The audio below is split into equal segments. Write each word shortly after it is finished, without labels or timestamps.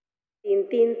Tin,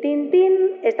 tin, tin,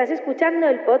 tin. Estás escuchando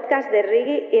el podcast de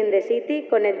Reggae in the City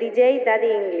con el DJ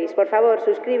Daddy English. Por favor,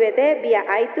 suscríbete vía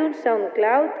iTunes,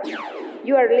 SoundCloud.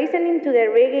 You are listening to the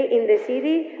Reggae in the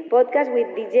City podcast with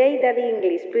DJ Daddy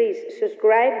English. Please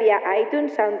subscribe via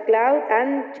iTunes, SoundCloud,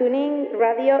 and TuneIn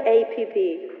Radio app.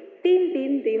 Tin,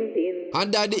 tin, tin, tin. And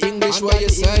Daddy English, what you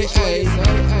say, hey.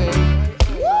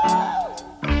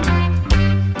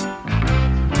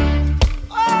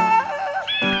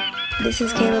 This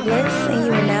is Kayla Bliss, and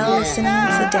you are now listening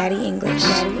to Daddy English.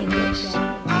 Daddy English.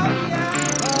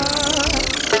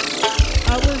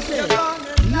 I will say,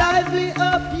 lively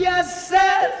up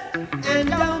yourself and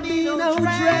don't be no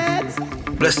dreads.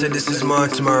 Blessed, this is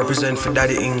Martin, I represent for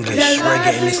Daddy English,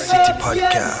 Reggae in the City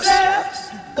podcast.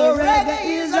 The reggae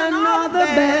is another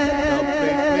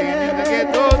band.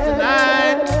 Get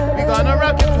tonight. We gonna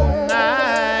rock you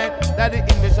tonight. Daddy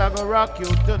English, I gonna rock you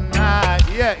tonight.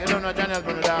 Yeah, you don't know Daniel's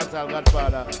gonna dance, I'll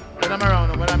Godfather. When I'm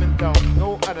around, when I'm in town,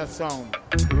 no other sound.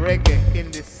 Reggae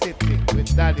in the City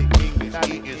with Daddy English.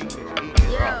 Daddy English.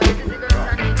 Yeah, this is the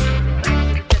Daddy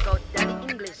English. Check out Daddy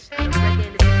English, the Reggae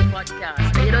in the City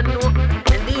podcast. You don't know,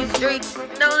 and these streets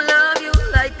don't love you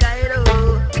like I do.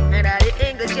 And Daddy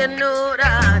English, you know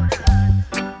that.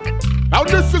 Now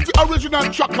this is the original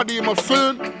track of the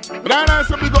film. And I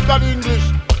say big up Daddy English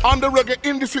on the Reggae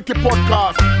in the City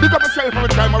podcast. Big up yourself every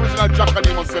time original track of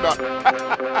the must say that.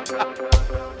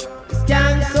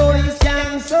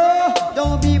 Scan so,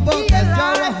 don't be broke as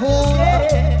you're a whore.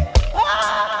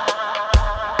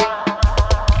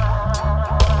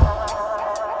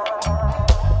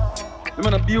 I'm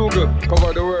on a bugle,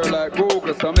 cover the world like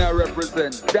Google, so I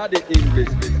represent Daddy English.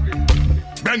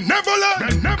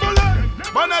 Benevolent.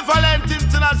 Benevolent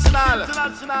International.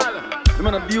 I'm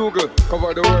on a bugle,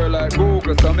 cover the world like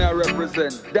Google, so I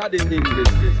represent Daddy English.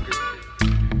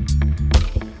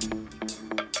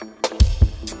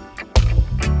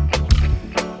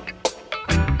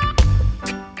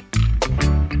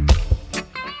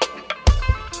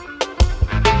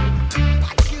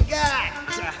 What you got?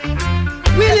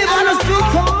 We live on a street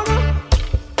corner.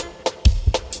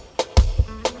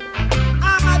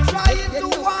 I'm trying to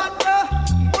wonder.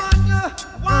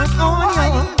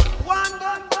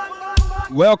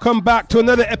 Welcome back to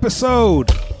another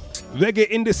episode. Reggae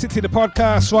in the City, the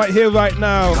podcast, right here, right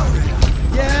now.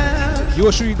 Yeah.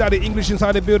 Yours truly, Daddy English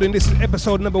inside the building. This is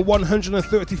episode number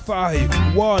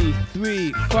 135.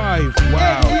 135.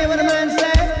 Wow. Hear what the man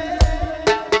said?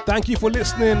 Thank you for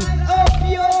listening.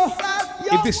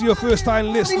 If this is your first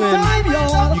time listening,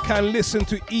 you can listen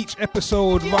to each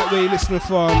episode right where you're listening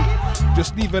from.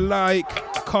 Just leave a like,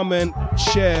 comment,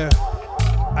 share,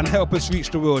 and help us reach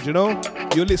the world, you know?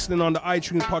 You're listening on the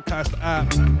iTunes podcast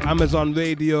app, Amazon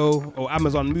Radio or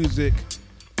Amazon Music,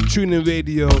 TuneIn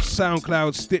Radio,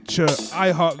 SoundCloud, Stitcher,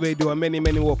 iHeartRadio, and many,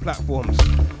 many more platforms.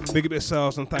 Big up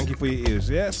yourselves and thank you for your ears,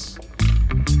 yes?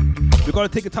 We've got to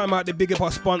take a time out to big up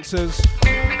our sponsors.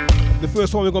 The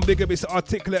first one we're going to big up is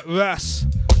Articulate Ras.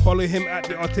 Follow him at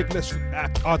the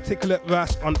Articulate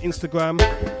Ras on Instagram.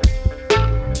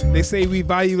 They say we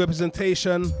value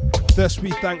representation. Thus,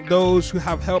 we thank those who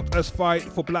have helped us fight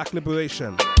for black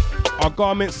liberation. Our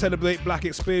garments celebrate black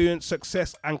experience,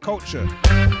 success, and culture.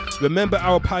 Remember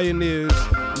our pioneers.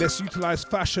 Let's utilize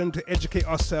fashion to educate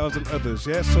ourselves and others,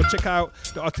 yes? So check out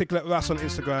the Articulate Ras on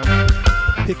Instagram.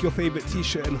 Pick your favorite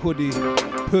t-shirt and hoodie.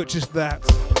 Purchase that.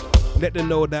 Let them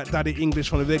know that Daddy English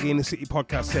from the Reggae in the City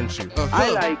podcast sent you. I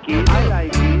like it.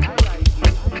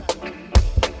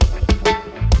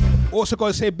 Also got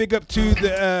to say big up to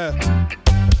the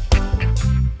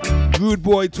Rude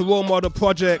Boy to Role Model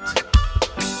Project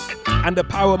and the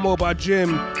Power Mobile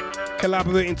Gym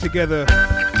collaborating together.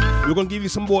 We're going to give you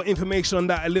some more information on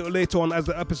that a little later on as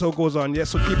the episode goes on,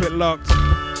 yes? So keep it locked.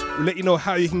 We'll let you know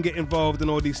how you can get involved in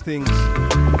all these things.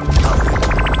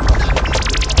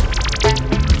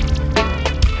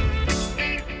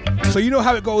 So you know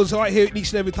how it goes right here each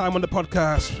and every time on the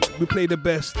podcast. We play the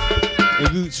best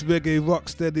in roots, reggae,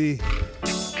 rocksteady,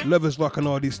 lovers rock and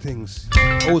all these things.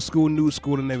 Old school, new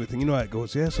school and everything. You know how it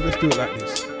goes, yeah? So let's do it like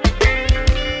this.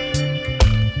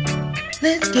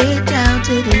 Let's get down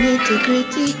to the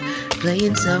nitty-gritty,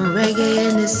 playing some reggae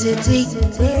in the city.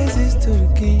 Praises to the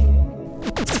king.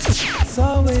 It's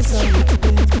always on the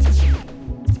king.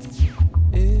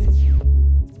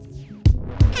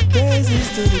 Praises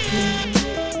to the king.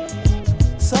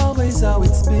 It's always how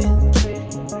it's been.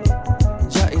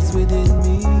 Jah is within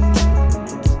me,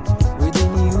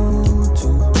 within you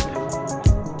too.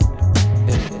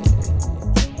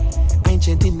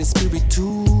 Ancient in the spirit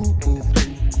too.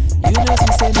 You know he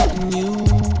said nothing new.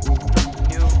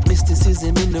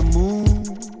 Mysticism in the moon.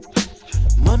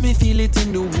 Mommy feel it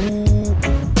in the womb.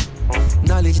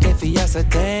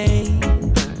 yesterday.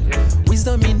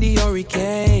 Wisdom in the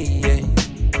hurricane.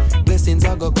 Blessings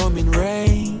are gonna come in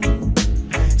rain.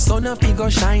 Sun up, we go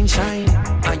shine, shine.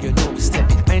 And you know we step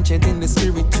it ancient in the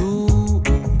spirit too.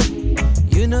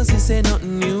 You know, she say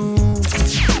nothing new.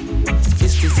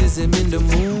 Mysticism in the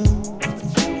mood.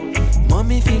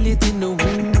 Mommy feel it in the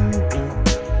womb.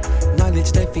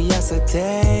 Knowledge that we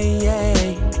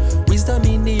ascertain. Wisdom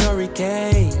in the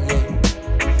hurricane.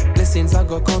 Blessings are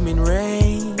gonna come in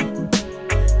rain.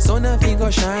 Sun up, we go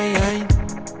shine.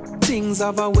 Things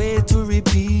have a way to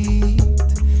repeat.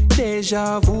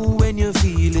 Deja vu when you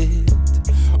feel it.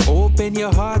 Open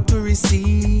your heart to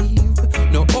receive.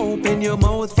 No open your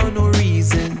mouth for no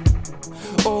reason.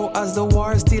 Oh, as the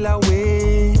war still a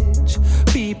wage,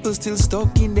 people still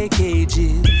stuck in their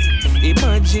cages.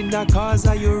 Imagine the cause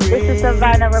of your race. This is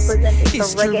Savannah representing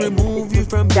History Reggae. remove you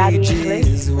from Daddy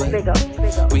pages. English. Big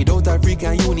up. Without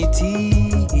African unity,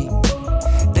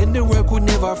 then the world could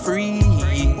never free.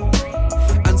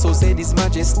 And so said His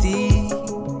Majesty.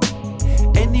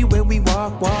 Anywhere we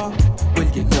walk, well,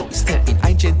 you know, stepping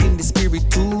ancient in the spirit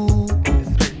too.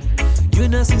 You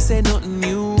know, she say nothing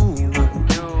new.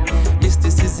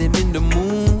 Mysticism in the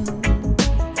moon.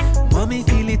 Mommy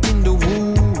feel it in the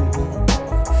womb.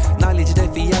 Knowledge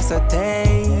that we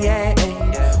ascertain.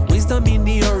 Wisdom in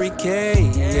the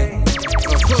hurricane.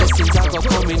 Blessings are gonna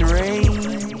come in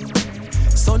rain.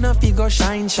 Sun up, we go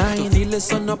shine, shine. To feel the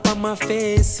sun up on my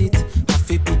face, it.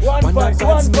 One of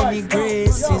God's many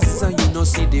graces. And you know,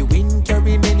 see the wind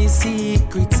carry many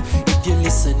secrets. If you're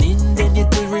listening, then it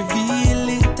will reveal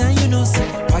it. And you know, see,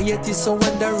 quiet is so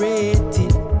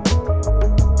underrated.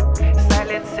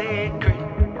 Silent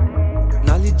sacred.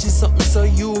 Knowledge is something so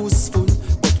useful,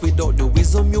 but without the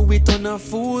wisdom, you will turn a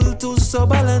fool to so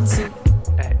balance it.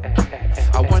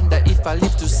 I wonder if I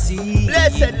live to see.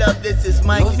 Blessed love, this is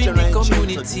my love in the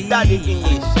community. Daddy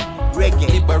English, reggae,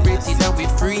 liberated and we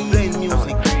free. Plain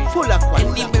music, full of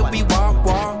quality. Anywhere we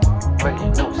walk.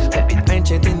 Step it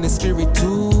ancient in the spirit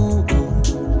too.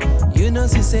 You know,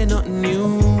 she say nothing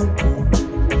new.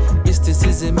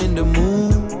 Mysticism in the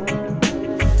mood.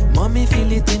 Mommy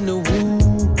feel it in the womb.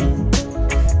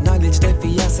 Knowledge that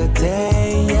we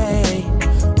ascertain.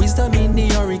 Wisdom in the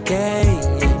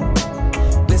hurricane.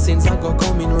 Blessings are gonna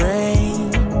come in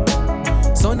rain.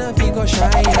 Sun up, we go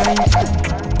shine.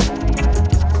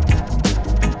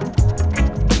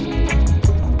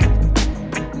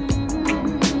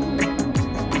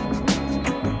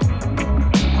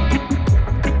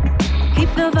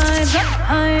 The vibes up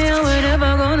higher, we're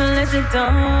never gonna let it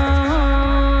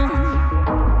down.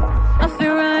 I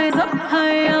feel rise up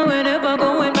higher, we're never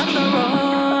going back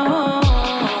around.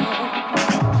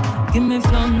 Give me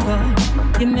flanker,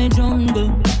 give me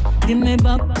jungle, give me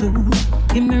Baku,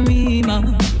 give me Rima,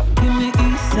 give me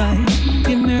Eastside,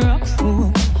 give me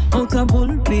Rockford, Outer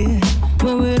Bullbear,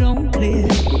 where we don't play.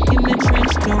 Give me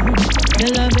Trenchtown, De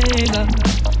La Vega,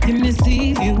 give me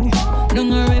Seaview,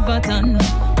 Dunga Riverton.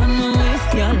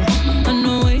 I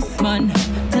know waste man.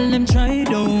 Tell them try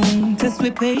don't test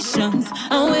with patience.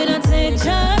 And when I take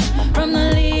charge from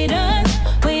the leaders,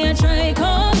 when I try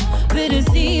come, we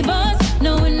deceive us.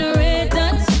 No we no rate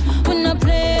that, we no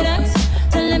play that.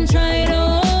 Tell them try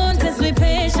don't test with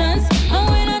patience. And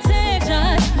when I take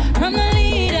charge from the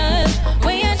leaders,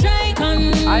 when I try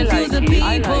confuse the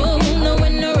people. No we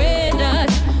no rate that,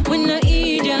 we no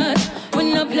idiots,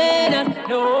 we no play that.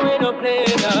 No we no play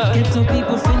that. Get some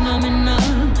people phenomenal.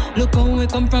 Look how we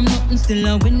come from nothing, still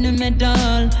I win the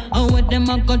medal. How what them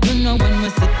a go do now when we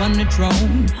sit on the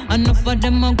throne? Enough of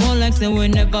them a go like say we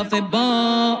never fi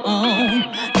born.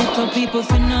 Get up people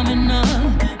phenomenal.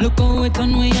 Look how we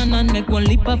turn we on and make one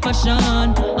leap of fashion.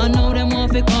 I know them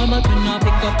want fi call but we not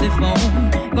pick up the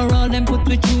phone. For all them put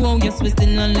with you, oh yes we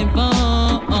still a live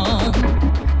on.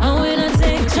 And when I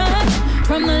take charge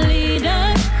from the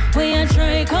leaders, we a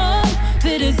try come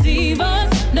to deceive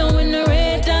us. No we no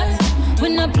rate that.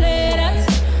 When I play that,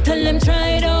 tell them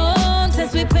try don't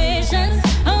test with patience.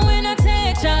 And when I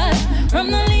take charge from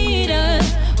the leaders,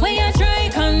 when I try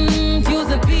confuse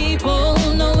the people.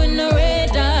 No, we no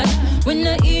rate that, we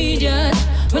no idiots,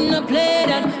 we no play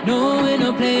that. No, we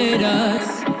no play that.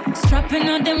 Strapping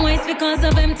on them waist because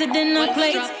of empty dinner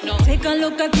plates. Take a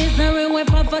look at misery where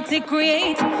poverty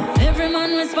creates. Every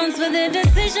man responds for their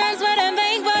decisions where they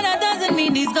make, but that doesn't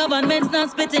mean these governments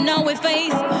not spitting out with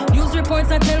face. News reports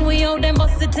that tell we how them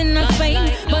bust it in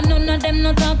Spain, but none of them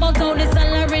not talk about how the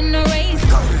salary in the race.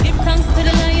 Give thanks to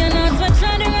the lion hearts for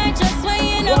trying the righteous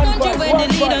way in a country where the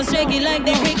leaders shake it like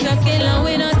the Richter scale. And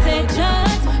we not take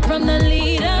charge from the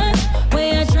leaders,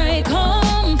 where I try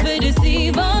come for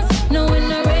deceive us. No, we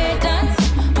no rate that,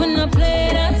 we no play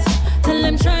that. Tell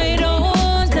them try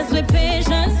don't test with pain.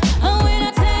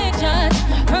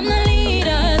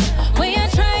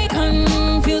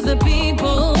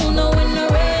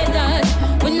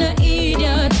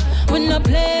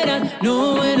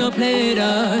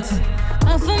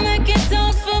 for make it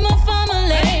out for my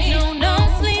family. Don't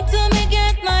sleep till me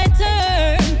get my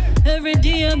turn. Every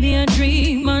day I be a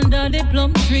dream under the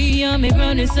plum tree. And me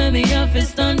brother say me have to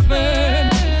stand firm.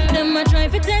 Them a try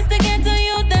to test to get to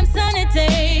youth them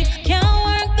sanity. Can't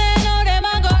work then how them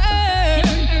a go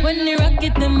earn. When the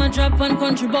rocket them a drop and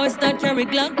country boys start carry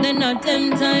Glock, then not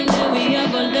 10 times so we a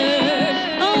go learn.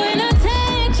 And when I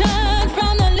take charge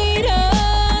from the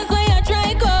leaders, we a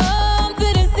try come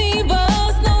for the sea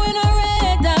boss. No we no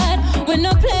red dot, we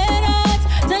no play that.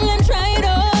 Tell them try it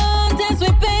on, test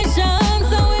with patience.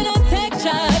 So we no take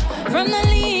charge from the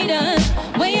leaders,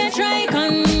 we a try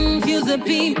confuse the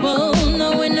people.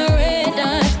 No we no red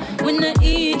dot, we no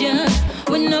idiots,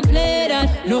 we no play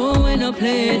that. No we no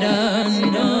play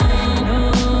that, no.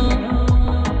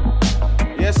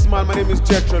 Yes, man, my name is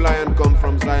Jethro Lion, come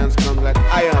from Zion Strong Like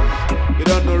Iron. You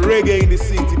don't know Reggae in the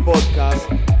City podcast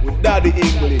with Daddy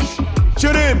English.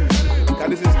 Tune in, because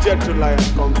this is Jethro Lion,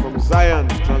 come from Zion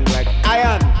Strong Like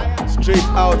Iron. Straight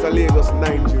out of Lagos,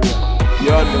 Nigeria.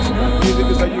 You understand? Music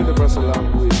is a universal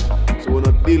language. So we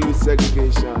don't deal with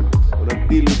segregation, we don't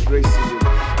deal with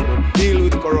racism, we don't deal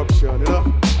with corruption, you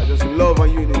know? I just love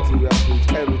and unity we have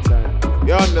preach every time.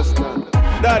 You understand?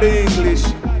 Daddy English,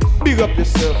 big up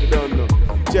yourself, you don't know.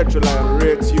 Jethro Lion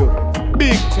rates you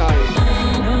big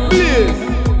time. Please.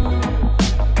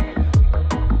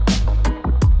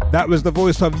 That was the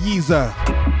voice of Yeezer.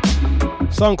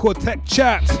 Song called Tech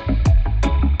Chat.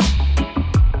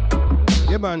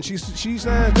 Yeah, man, she's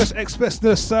just expressed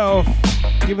herself,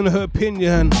 giving her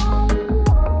opinion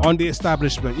on the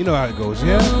establishment. You know how it goes,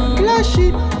 yeah?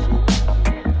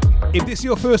 If this is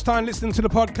your first time listening to the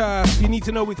podcast, you need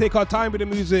to know we take our time with the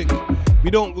music. We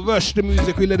don't rush the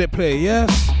music, we let it play,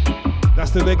 yes?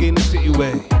 That's the Reggae in the City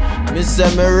way. Me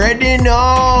say me ready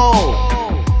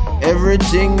now.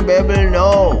 Everything baby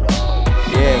know.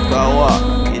 Yeah, go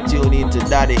on. You tune into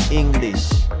Daddy English.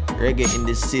 Reggae in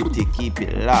the City, keep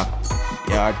it locked.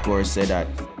 Yeah, hardcore say that.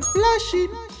 Flash it.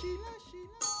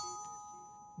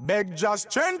 Beg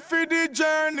just strength for the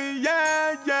journey,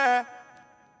 yeah, yeah.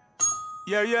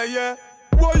 Yeah, yeah, yeah.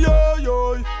 Whoa, yo,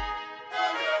 yo.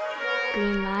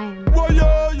 Green Lion. Whoa,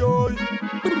 yo, yo.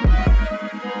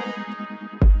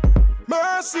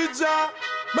 Mercy Jah,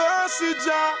 Mercy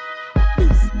Jah.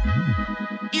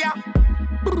 Yeah.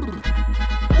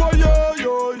 Whoa, yo,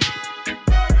 yo.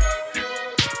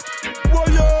 Whoa,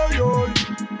 yo, yo.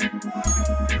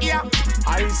 Yeah.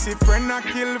 I see friend I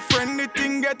kill friend, the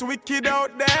thing get wicked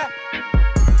out there.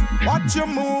 Watch your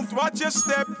move, watch your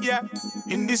step, yeah.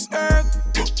 In this earth,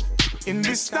 in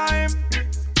this time,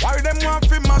 why them want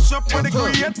to mash up when the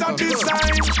creator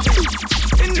design?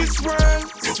 In this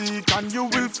world, seek and you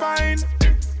will find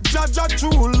Jaja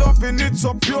true love in it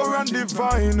so pure and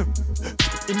divine.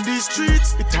 In these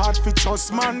streets, it's hard to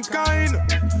trust mankind.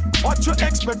 Watch your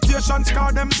expectations,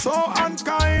 cause them so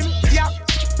unkind. Yeah.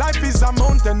 Life is a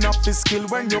mountain of the skill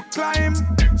when you climb.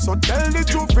 So tell the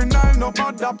juvenile, no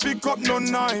bother pick up no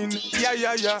 9. Yeah,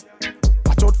 yeah, yeah.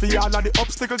 Watch out for all of the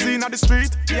obstacles in the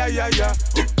street. Yeah, yeah, yeah.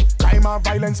 Crime and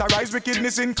violence arise,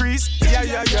 wickedness increase. Yeah,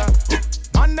 yeah, yeah.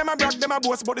 Man, them a brag, them a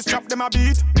boast, but the strap, them a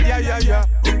beat. Yeah, yeah, yeah.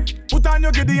 Put on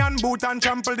your Gideon boot and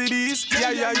trample the beast.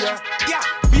 Yeah, yeah, yeah. Yeah.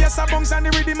 BS a bounce and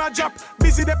the rhythm a drop.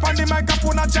 Busy the on the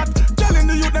microphone a chat. Telling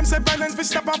the youth them say violence fi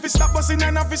stop and fi stop busting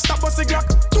and fi stop busting Glock.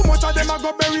 Too much of them a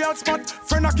go bury out spot.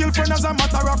 Friend a kill friend as a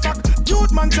matter of fact.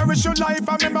 Youth man cherish your life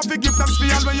and remember fi give thanks for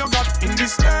all where you got. In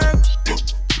this earth,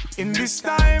 in this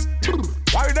time,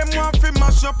 why them want fi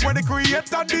mash up where the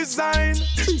creator design?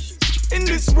 In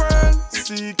this world,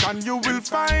 seek and you will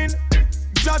find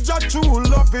Jaja true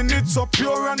love in it so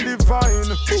pure and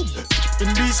divine.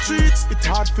 In these streets, it's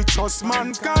hard to trust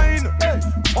mankind.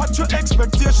 Watch your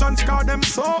expectations, cause them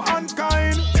so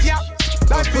unkind. Yeah.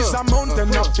 Life is a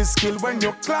mountain of the skill when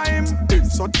you climb.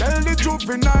 So tell the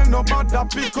juvenile, no bother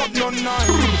pick up no 9.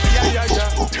 Yeah, yeah,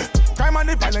 yeah. Crime and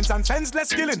the violence and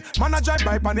senseless killing. Man a drive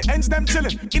by and the ends them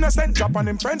chilling. Innocent drop and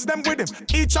them friends them with him.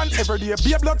 Each and every day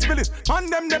be a blood spilling. Man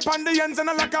them dip on the ends and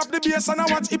a lock off the base and I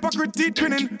watch hypocrite teeth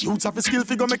grinning. Youths have a skill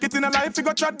figure make it in a life.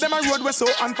 Figure chat them a road we're so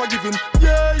unforgiving.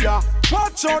 Yeah, yeah.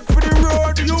 Watch out for the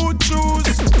road you choose.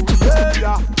 Yeah,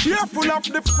 yeah. Careful of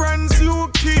the friends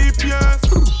you keep, yeah.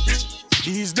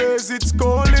 These days it's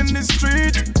cold in the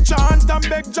street. Chant and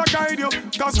beg Jah guide you,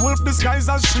 cause wolf disguise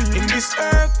as sheep. In this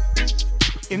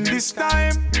earth, in this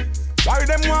time, why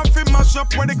them want to mash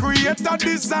up where the creator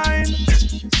design?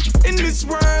 In this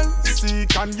world,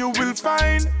 seek and you will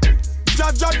find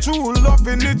Jaja true love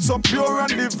in it so pure and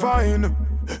divine.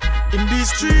 In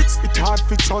these streets, it's hard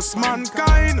to trust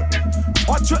mankind.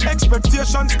 Watch your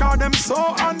expectations, cause them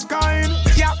so unkind.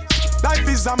 Yeah. Life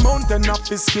is a mountain of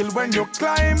the skill when you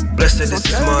climb. Blessed, this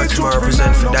is Mark Tomorrow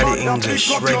present for Daddy English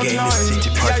Reggae in the City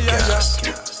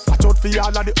podcast. Watch out for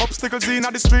all of the obstacles in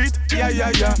the street.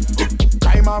 Yeah.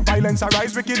 Crime and violence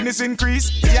arise, wickedness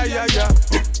increase. Yeah.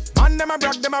 Man, them a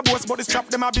brag, them a boast, but this trap,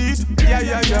 them a beat.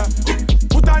 Yeah.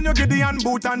 Put on your Gideon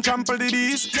boot and trample the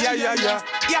beast. Yeah.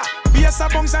 Bass a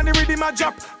bounce and the rhythm a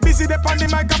drop. Busy they on the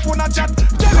microphone a chat.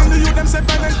 Telling the youth them say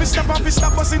violence fi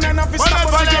stop us in and fi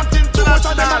stop us again. Too much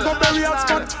of them a go bury out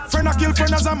spot. Friend a kill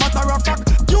friend as a matter of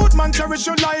fact. Youth man cherish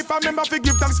your life. I remember fi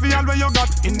give thanks for all where you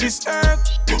got in this earth.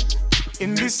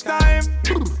 In this time,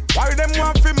 why them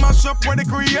want to mash up when they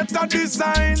create a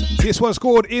design? This one's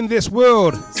called In This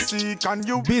World. See, can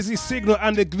you Busy Signal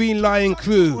and the Green Lion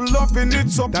Crew. Loving it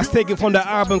so that's taken from the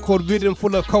album called Rhythm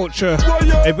Full of Culture.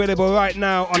 Available right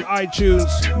now on iTunes,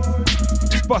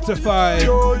 Spotify,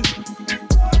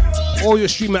 all your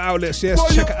streaming outlets. Yes,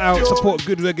 check it out. Support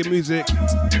good reggae music.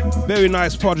 Very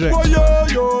nice project.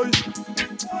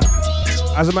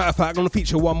 As a matter of fact, I'm gonna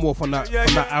feature one more from that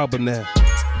album there.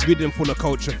 Rhythm Full of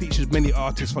Culture features many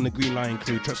artists from the Green Lion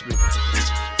Crew, trust me.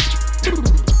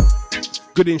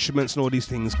 Good instruments and all these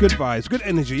things, good vibes, good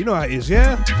energy, you know how it is,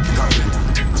 yeah?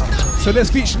 So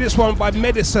let's feature this one by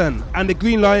Medicine and the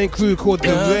Green Lion Crew called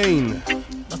The Rain.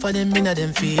 Enough of them in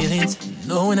them feelings,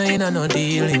 no one ain't no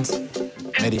dealings.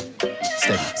 Ready,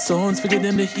 step. Sounds for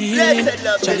them the healing,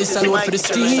 Charlie salute for the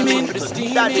steaming.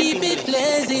 Keep it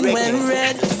blazing when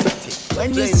red.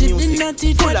 When you sit in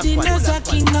natty chatting as a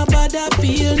king, nobody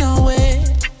feel no way.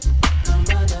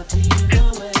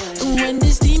 When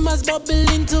the steamers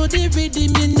bubble into the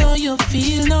rhythm, you know you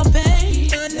feel no pain.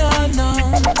 No.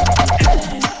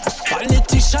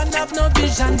 Politicians have no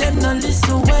vision, them no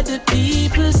listen what the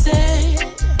people say.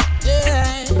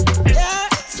 Yeah.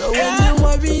 So when the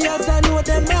warriors, I know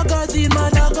them magazine,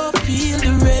 man, I go feel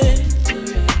the rain.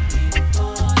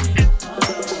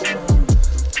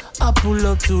 I pull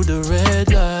up to the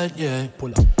red light, yeah.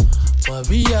 Pull up.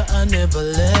 Warrior, I never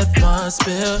left my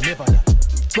spell.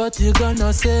 But you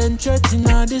gonna send threats in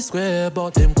the square.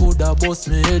 But them coulda bust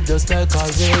me just like a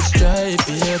red stripe.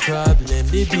 Yeah, problem,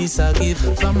 the beast I give.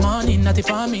 From morning, not the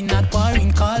farming, not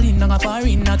quarrying. Calling, not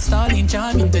firing, not stalling.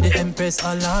 Charming to the empress,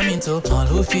 alarming. To all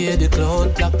who fear the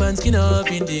cloud. Black pants skin up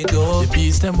in the gold. The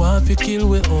beast them want to kill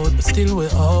we out, but still we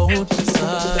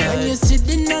outside. When you sit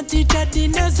in the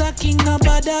chatting as a king,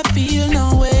 nobody feel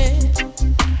no way.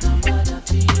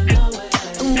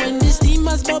 When the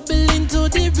steamers bubble into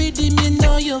the rhythm, you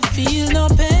know you feel no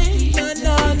pain.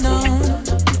 No.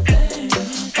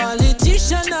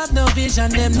 Politicians have no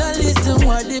vision, them not listen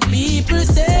what the people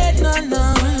say.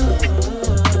 No.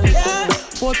 Yeah.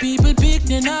 Poor people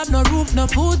picking up no roof, no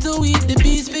food to eat. The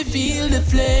beast we feel the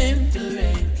flame.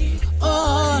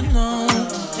 Oh no,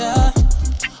 yeah.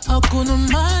 How could a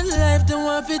man life the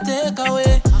one we take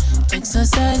away?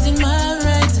 Exercising my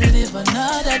right to live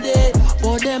another day.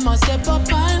 But them a step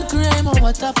up and crime or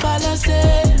what a father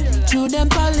say. Through them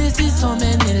policies, so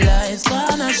many lives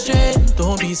gone astray.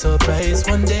 Don't be surprised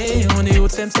one day when the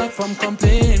youth them stop from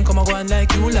complain. Come on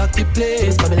like you lock the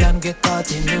place. Babylon get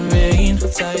caught in the rain.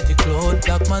 Side the cloud,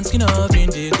 black man skin up in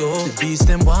the gold. The beast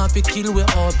them want to kill we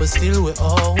out, but still we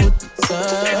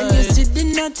outside. When you sit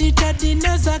in natty chatting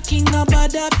as a king,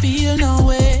 nobody feel no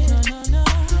way.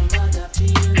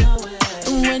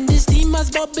 When the steamers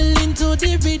bubble into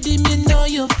the rhythm, you know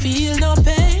you feel no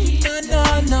pain.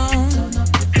 No.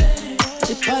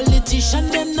 The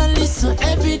politicians, them no listen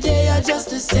every day, are just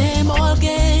the same old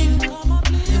game.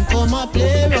 Them come and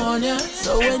play around ya.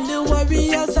 So when the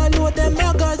warriors, I know them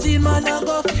magazine, man, I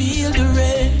go feel the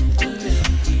rain.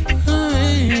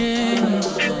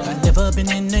 I've never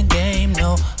been in the game,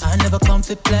 no. I never come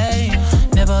to play.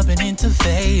 Never been into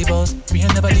fables. Real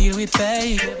never deal with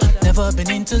fake. Never been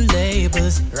into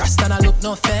labels. Rasta I look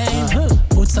no fame.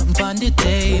 Put something on the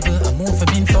table. I move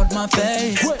from in front my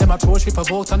face. Them approach me for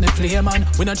vote on the flame, man.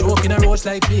 We not joke in a roach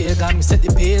like pagan. We set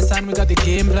the pace and we got the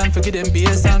game plan. Forget them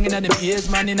bass song in them ears,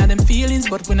 man. In them feelings,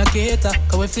 but we not cater.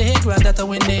 Cause we flagrant, that's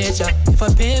our nature. If a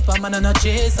paper, man, I'm not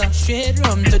chaser. Straight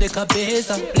rum to the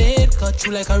cabeza. Blade cut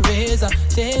through like a razor.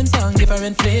 Same song,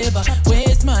 different flavor.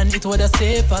 Waste man, it would have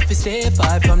safer. If stay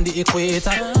far from the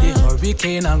equator. The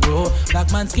hurricane and grow.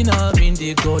 Black man skin up in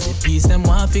the gold. The peace them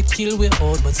want to kill we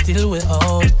out, but still we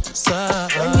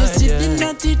outside. When you sit in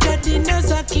natty chatting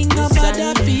as a king,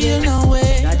 nobody feel no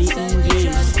way. Daddy English.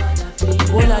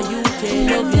 All of you can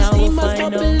love you, I will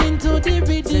find out. Into the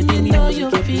rhythm, you know you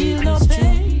feel no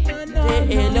pain.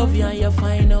 They love you and you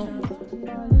find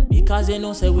out. Because they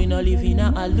know say we not live in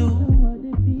a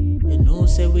aloo. They know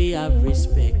say we have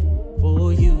respect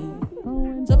for you.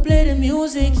 So play the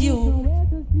music, you.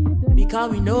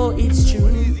 Because we know it's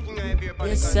true.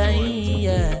 Yes, I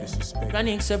yeah.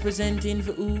 Chronics representing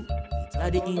for who?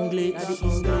 Daddy English.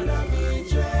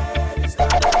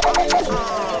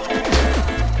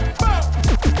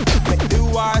 Make the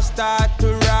war start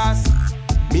to rise.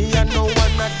 Me and no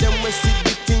one of them will see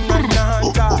the thing and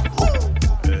not talk.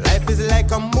 Life is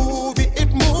like a movie,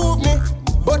 it move me.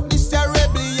 But this a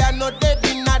rebellion, no dead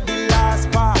in the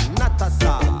last part. Not at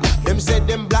all. Them say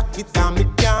them block it and me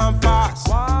can't pass.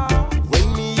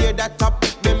 When me hear that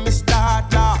topic, then me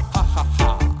start laugh.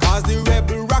 Cause the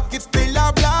rebel rocket still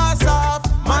a blast off.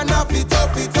 Man up it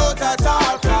out at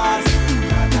all costs.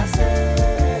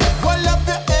 Hold up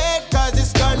your head cause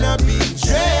it's gonna be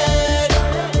dread.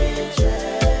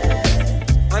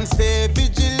 And stay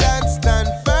vigilant, stand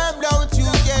firm, don't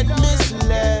you get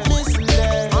misled.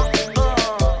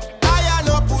 I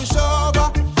no push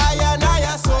over, I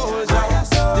a soldier.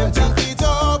 Them think it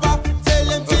over, tell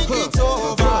them think it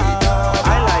over.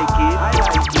 I like it.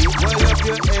 Hold up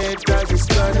your head cause it's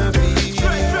gonna be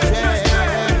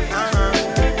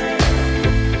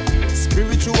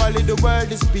Spiritually the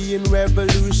world is being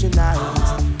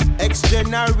revolutionized. X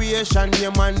generation,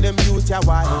 your man them youth are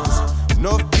wise.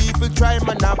 Enough people try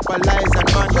monopolize and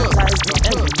monetize the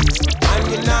enemies. And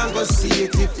you not go see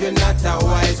it if you're not a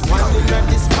wise one in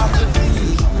this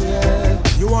battlefield. Yeah.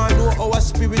 You wanna know how a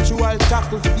spiritual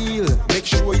tackle feel? Make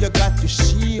sure you got your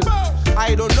shield.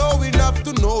 I don't know enough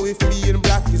to know if being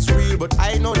black is real, but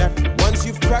I know that once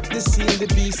you've cracked the seal, the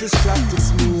beast is trapped,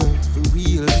 it's meal. For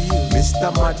real.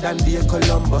 Mr. Modern Day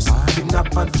Columbus,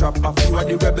 kidnap and trap a few of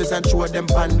the rebels and throw them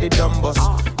on the dumb bus.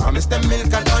 Promise them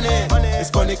milk and honey. It's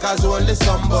funny cause only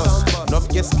some bus. Enough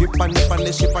get skip and nip on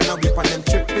the ship and a whip and them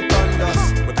trip it on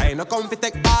us. But I no come fi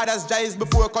take orders, Jais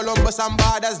before Columbus and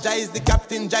borders. Jais the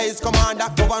captain, Jais commander.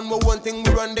 Govern me one thing,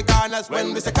 we run the corners.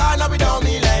 When we say corner, we don't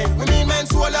mean line. We mean man,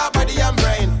 soul, body and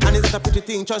brain. And it's not a pretty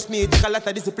thing, trust me, it take a lot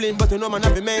of discipline, but you know man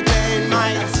have to maintain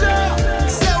mine.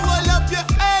 Say hold up your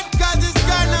head cause it's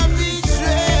gonna be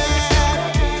dread.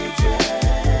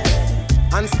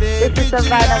 And stay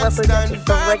vigilant, stand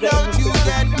firm, don't you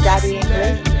get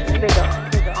misled.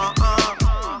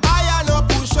 I no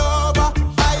push over,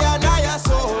 I a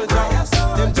soldier.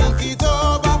 Them think it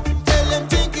over, tell them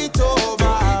think it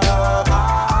over.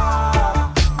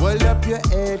 Hold up your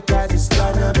head cause it's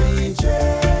gonna be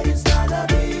dread. It's gonna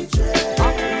be dread.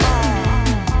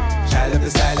 Child of the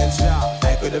silence,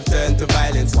 I could have turned to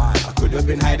violence. I could have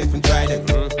been hiding from trident.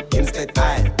 Instead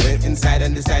I went inside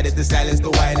and decided to silence the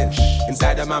whining.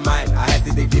 Inside of my mind, I had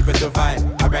to dig deeper to find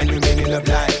a brand new meaning of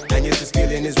life. And yes, this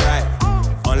feeling is right.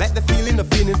 Unlike the feeling of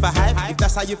feeling for hype, if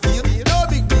that's how you feel, no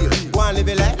big deal. Go and live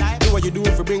your life, do what you do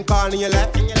for bring calm in your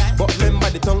life. But remember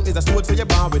the tongue is a sword, so you're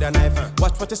born with a knife.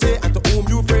 Watch what you say and to whom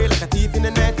you pray, like a thief in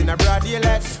the night, in a broad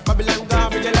daylight. Babylon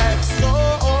gone with your life. So,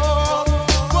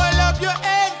 pull up your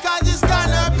head cause it's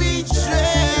gonna be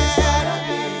dread.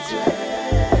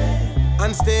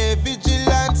 And stay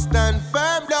vigilant, stand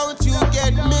firm, don't you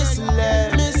get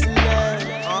misled.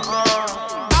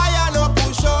 I no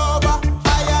push over, I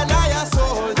a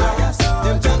soldier.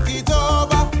 Them think it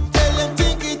over, tell them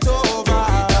think it over.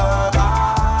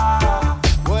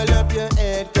 Hold up your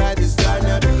head cause it's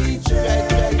gonna be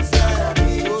dread. It's gonna be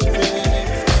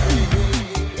dread.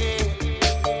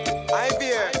 I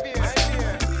fear.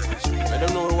 I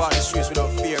don't know who walk the streets without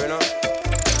fear, you know.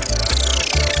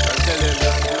 I'm telling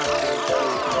you.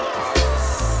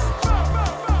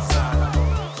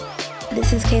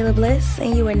 This is Kayla Bliss,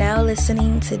 and you are now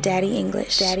listening to Daddy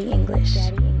English. Daddy English.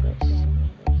 Daddy English.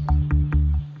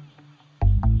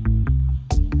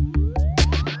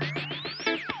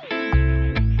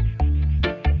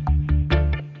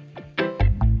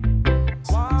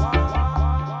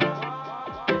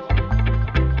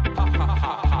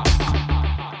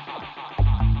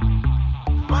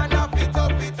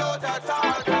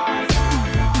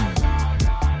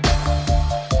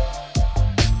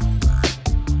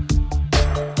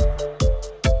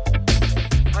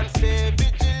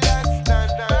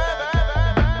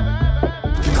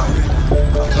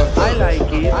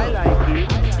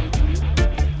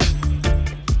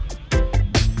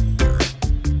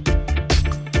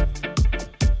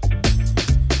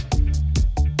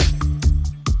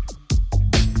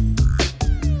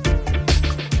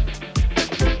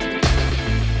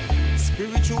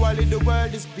 Spiritually, the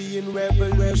world is being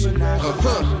revolutionized.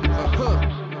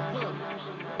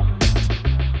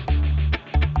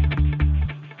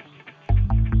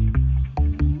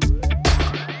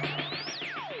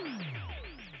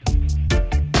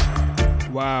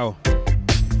 Wow.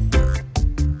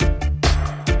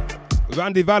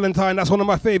 Randy Valentine, that's one of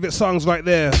my favorite songs right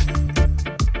there.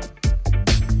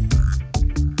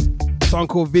 Song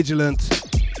called Vigilant.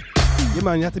 Yeah,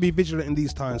 man, you have to be vigilant in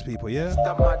these times, people, yeah?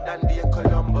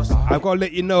 I've got to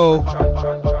let you know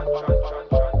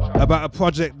about a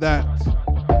project that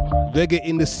Reggae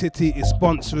in the City is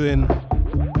sponsoring,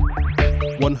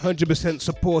 100%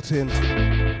 supporting.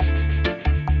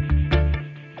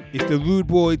 It's the Rude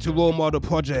Boy to Role Model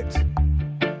project.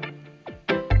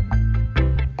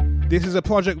 This is a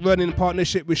project run in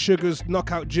partnership with Sugar's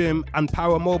Knockout Gym and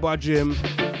Power Mobile Gym,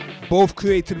 both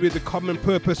created with the common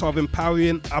purpose of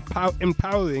empowering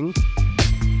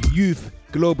youth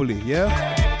globally,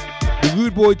 yeah? The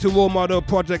Rude Boy to Role Model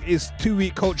project is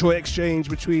 2-week cultural exchange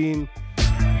between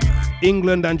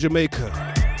England and Jamaica.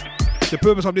 The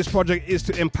purpose of this project is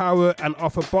to empower and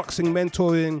offer boxing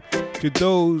mentoring to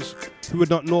those who would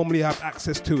not normally have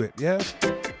access to it, yeah?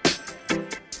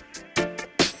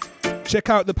 Check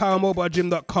out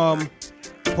thepowermobilegym.com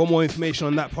for more information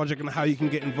on that project and how you can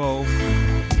get involved.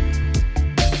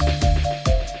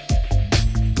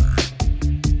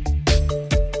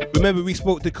 Remember, we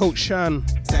spoke to Coach Shan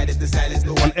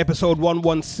on episode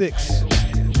 116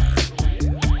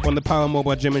 on the Power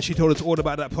Mobile Gym, and she told us all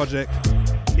about that project.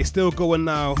 It's still going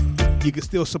now. You can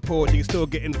still support, you can still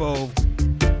get involved.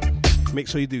 Make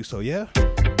sure you do so, yeah?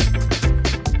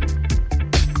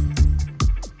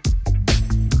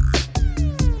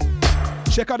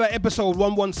 Check out that episode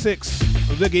 116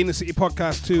 of Reggae in the City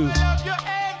podcast too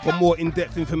for more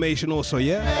in-depth information also,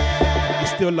 yeah?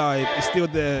 It's still live, it's still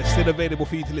there, still available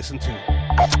for you to listen to.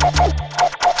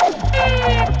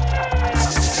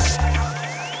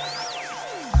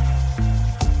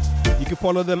 You can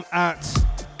follow them at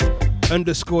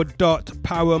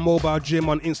 _.powermobilegym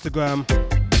on Instagram.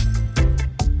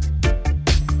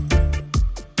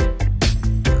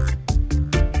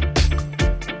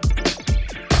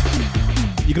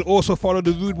 You can also follow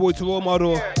the Rude Boy to Role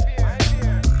Model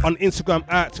on Instagram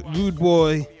at Rude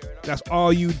Boy. That's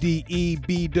RUDEBWOY.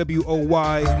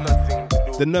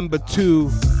 The number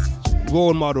 2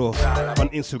 Role Model on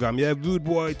Instagram. Yeah, Rude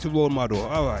Boy to Role Model.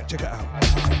 All right, check it out.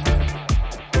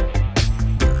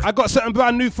 I got something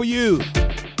brand new for you.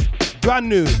 Brand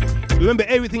new. Remember,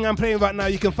 everything I'm playing right now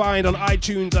you can find on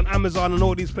iTunes and Amazon and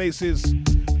all these places.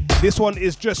 This one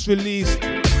is just released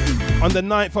on the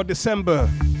 9th of December.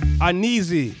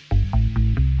 Aneezy.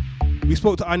 We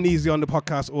spoke to Aneezy on the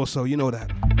podcast also, you know that.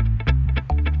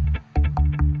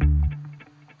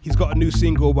 He's got a new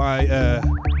single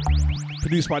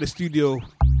produced by the studio,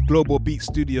 Global Beat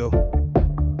Studio.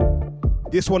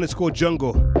 This one is called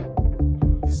Jungle.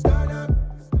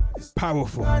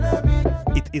 Powerful.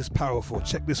 It is powerful.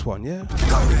 Check this one, yeah?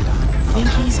 Think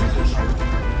easy.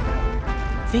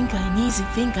 Think I'm easy.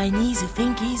 Think I'm easy.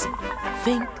 Think easy.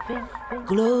 Think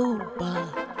global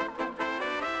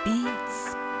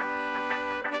beats.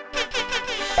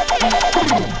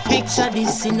 Picture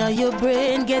this in your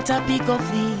brain. Get a pic of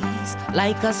these.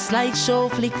 Like a slideshow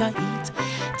flicker it.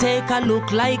 Take a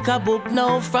look like a book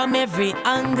now from every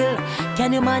angle.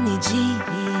 Can you manage it?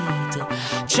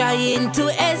 Trying to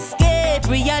escape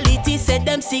reality, said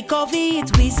them sick of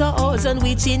it. We saw us and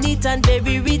witch in it and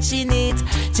very rich in it.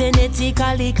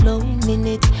 Genetically cloning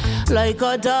it, like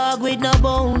a dog with no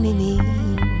bone in it.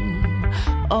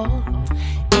 Oh,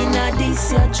 in a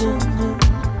this ya jungle,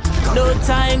 no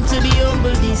time to be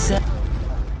humble this.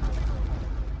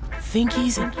 Think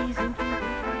easy.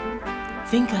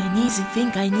 Think I'm easy.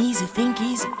 Think I'm easy. Think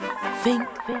easy. Think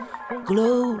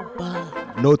global.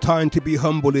 No time to be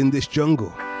humble in this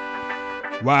jungle.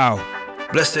 Wow.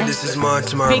 Blessed, this is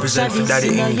Martin, represent for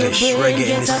Daddy English,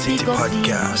 Reggae in the City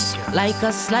podcast. Like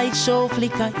a slideshow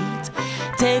flicker it.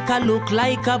 Take a look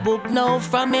like a book now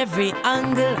from every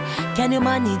angle. Can you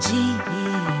manage it?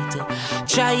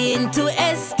 Trying to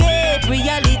escape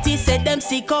reality, said them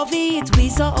sick of it. We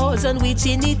saw us and witch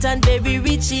in it and very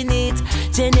rich in it.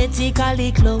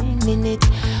 Genetically cloning it,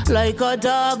 like a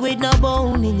dog with no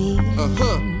bone in it.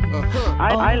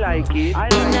 I like it.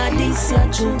 In a this ya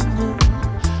jungle,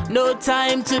 no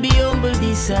time to be humble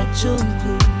this ya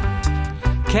jungle.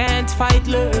 Can't fight,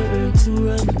 learn to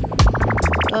run.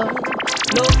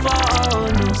 No fall,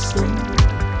 no stumble.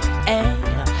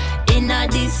 In a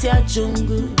this ya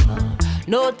jungle,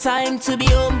 no time to be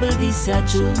humble this ya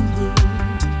jungle.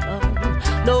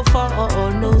 No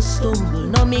fall, no stumble,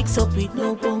 no mix up with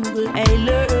no bungle. I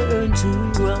learn to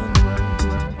run.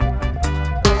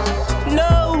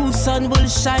 No sun will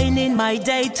shine in my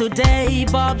day to day,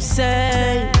 Bob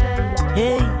say.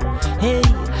 Hey, hey,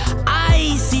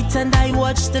 I sit and I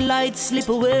watch the light slip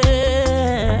away.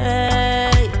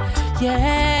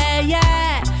 Yeah,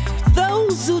 yeah.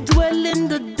 Those who dwell in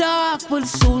the dark will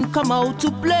soon come out to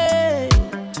play.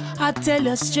 I tell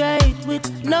you straight,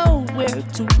 with nowhere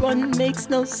to run makes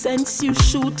no sense. You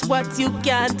shoot what you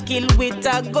can't kill with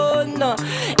a gun.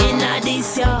 In a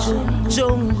this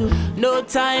jungle, no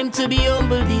time to be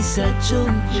humble. This a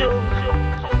jungle.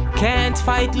 Can't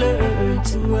fight, learn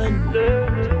to run.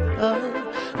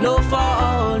 No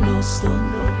fall, no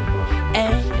stumble.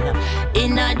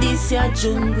 In a this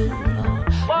jungle,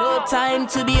 no time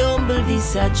to be humble.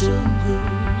 This a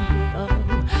jungle.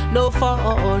 No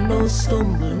fall, no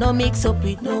stumble, no mix up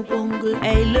with no bungle.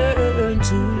 I learn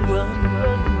to run.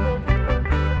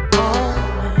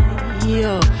 Oh,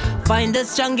 yeah. Find the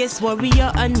strongest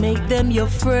warrior and make them your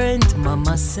friend.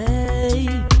 Mama say,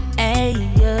 hey,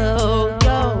 yo,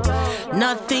 yo.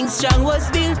 Nothing strong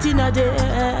was built in a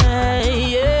day.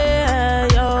 Yeah,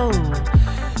 yo.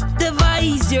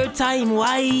 Devise your time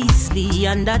wisely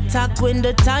and attack when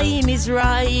the time is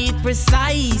right,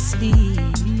 precisely.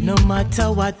 No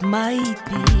matter what might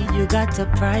be, you got a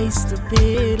price to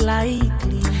pay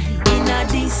likely. In a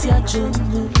this ya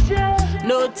jungle,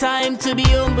 no time to be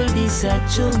humble. This a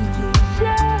jungle.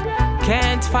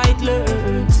 Can't fight,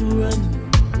 learn to run.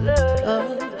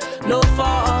 No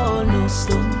fall, no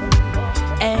stumble.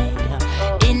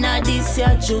 In a this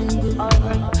ya jungle,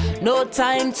 no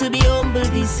time to be humble.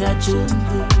 This a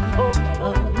jungle.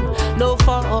 No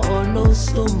fall, no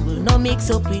stumble, no mix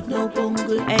up with no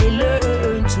bungle. I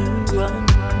learn to run.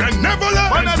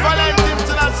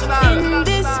 In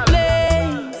this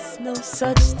place, no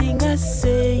such thing as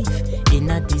safe.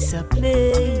 In a this a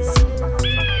place,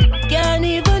 can't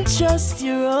even trust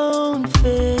your own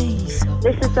face.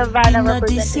 This is Savannah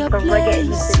representing from Reggae in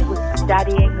the City with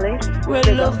Daddy English.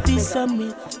 Where love is a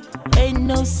myth, ain't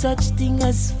no such thing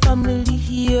as family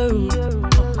here.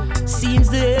 Seems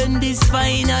the end is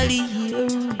finally here.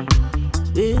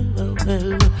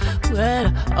 Well,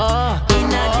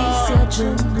 in a this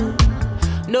jungle,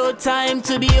 no time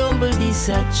to be humble. This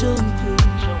a jungle.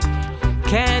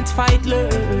 Can't fight,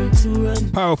 learn to run.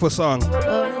 Powerful song.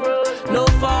 No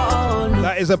fall.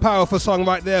 That is a powerful song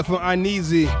right there from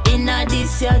Ineasy. In a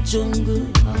this jungle,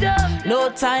 no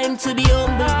time to be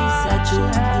humble. This a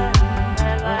jungle.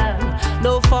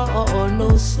 No fall,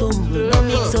 no stumble, no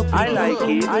mix up with I like no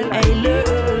it. humble. I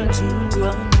learn to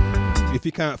run. If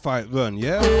you can't fight, run,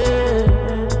 yeah?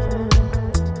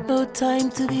 No time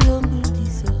to be humble.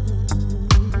 This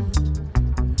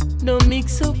no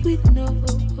mix up with no.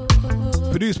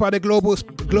 Produced by the Global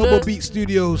Beat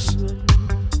Studios.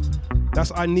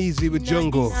 That's Ineasy with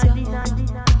Jungle.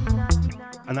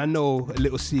 And I know a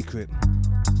little secret.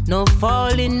 No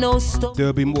falling, no stop.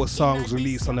 There'll be more songs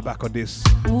released on the back of this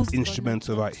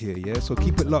instrumental right here, yeah? So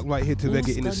keep it locked right here to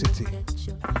Reggae in the City.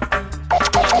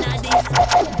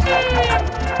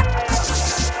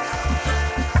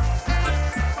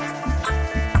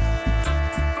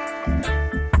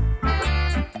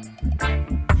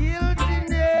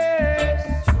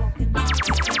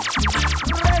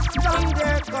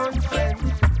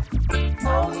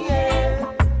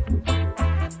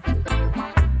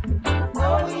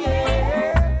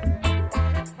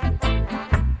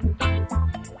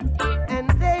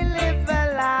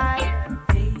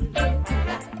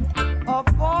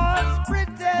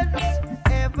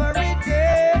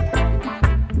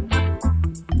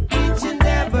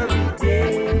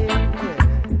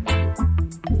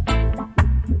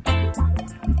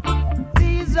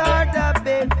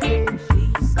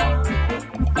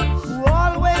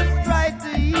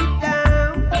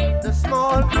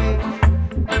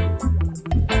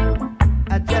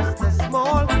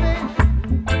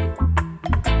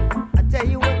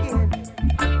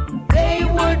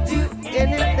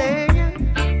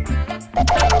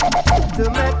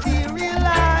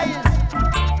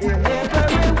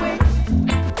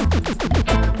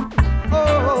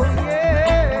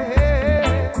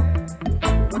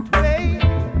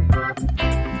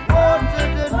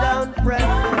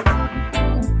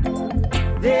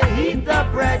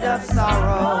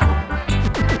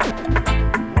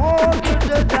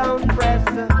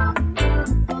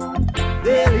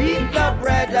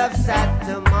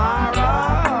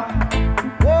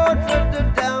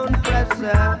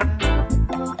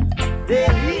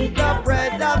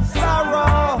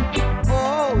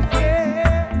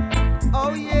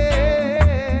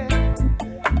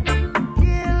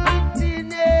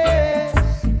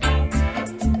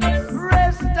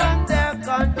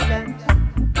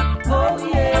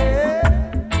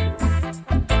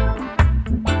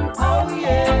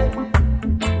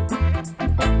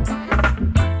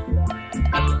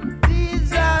 These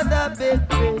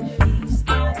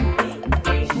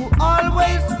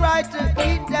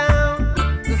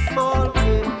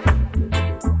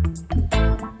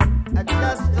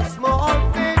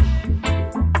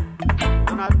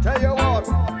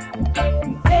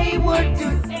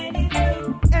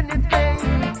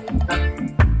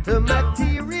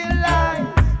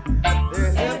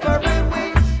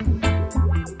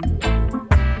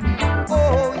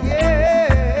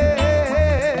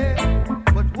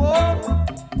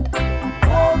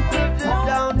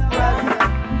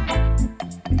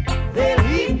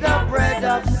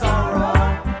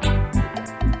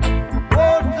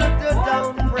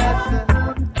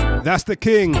That's the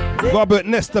king, Robert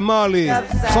Nesta Marley.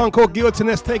 Song called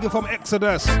Guiltiness, taken from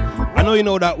Exodus. I know you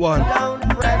know that one.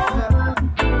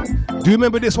 Do you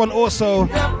remember this one also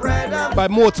by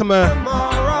Mortimer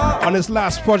on his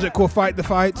last project called Fight the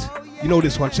Fight? You know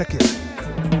this one, check it.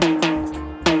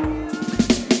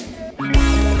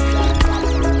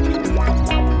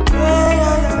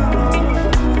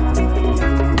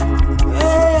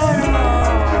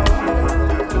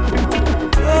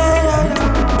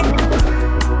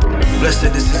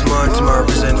 Blessed, this is Mortimer,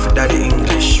 represent for Daddy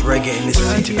English, Reggae in the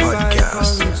City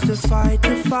podcast. To fight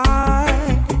the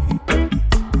fight.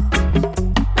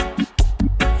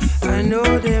 I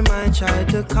know they might try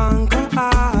to conquer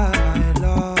I,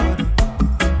 Lord.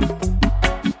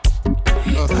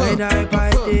 Guide I by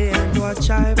day and watch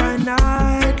I by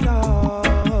night, Lord.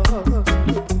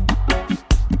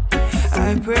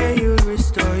 I pray you'll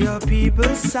restore your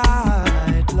people's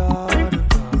sight, Lord.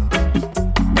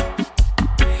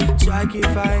 I give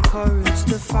I courage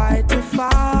to fight the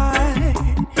fight.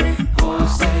 Oh,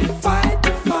 say fight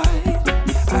the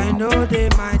fight. I know they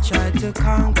might try to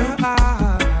conquer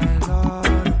I,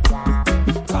 Lord.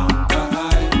 Conquer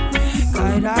I.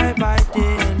 Guide I by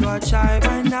day and watch I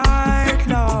by night,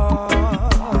 Lord.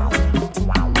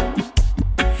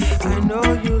 I know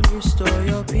you'll restore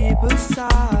your people's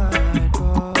sight,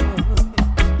 Lord.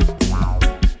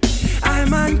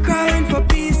 I'm on crying for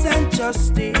peace and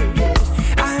justice.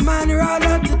 I'm on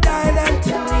rather to die than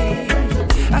to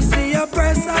live. I see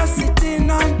oppressors sitting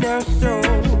on their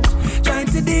throat, trying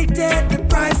to dictate the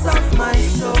price of my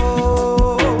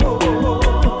soul.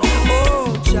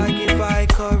 Oh, Jah give I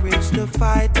courage to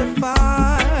fight the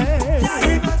fight.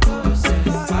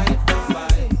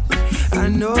 I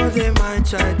know they might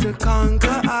try to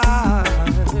conquer I.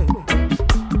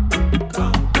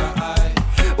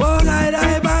 Oh, guide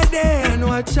I by day and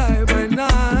watch I by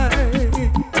night.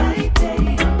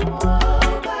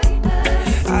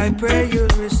 I pray you'll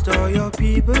restore your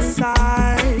people's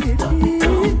sight.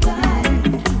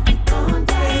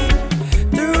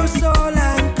 Through soul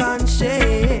and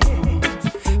conscience,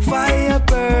 fire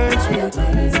burns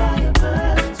within.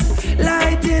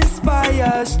 Light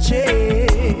inspires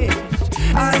change.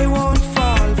 I won't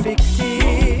fall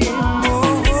victim.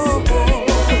 Oh, oh, oh.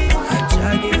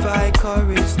 Jah give I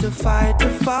courage to fight the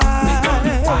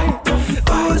fight.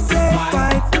 Oh, say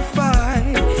fight the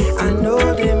fight. I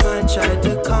know they might try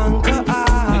to conquer I.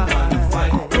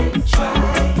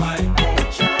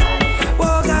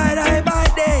 Oh, God, I by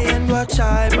day and watch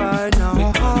I by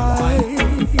night.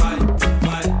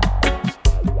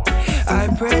 I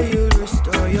pray you'll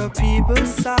restore your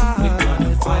people's sight.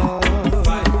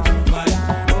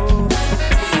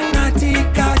 Naughty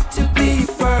got to be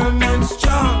firm and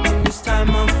strong in this time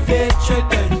of hatred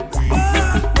and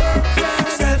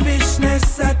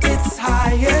selfishness at its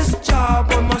highest job,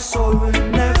 but my soul will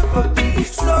never be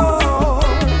so.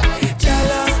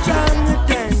 Jealous stronger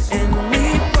than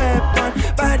any weapon,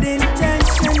 bad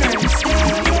intention and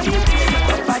sin.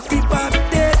 But body back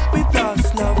dead with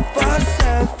us, love for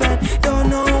self and don't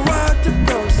know how to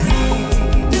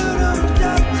proceed.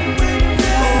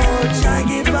 Oh, Jah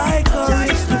give I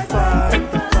courage to fight.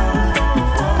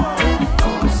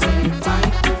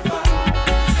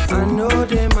 I know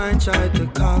they might try to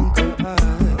conquer.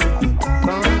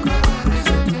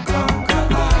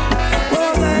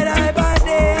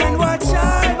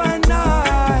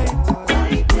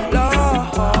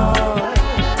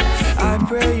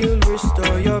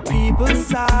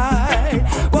 Side.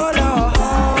 Oh, Lord,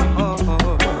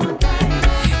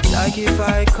 I give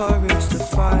I courage to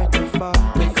fight, to fight,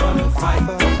 to fight, to fight,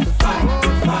 to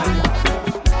fight.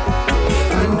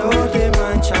 I know they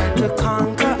might try to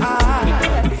conquer I,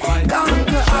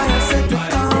 said to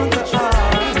conquer I.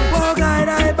 Oh, guide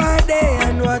I by day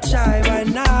and watch I by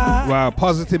night. Wow,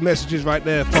 positive messages right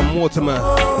there from Mortimer.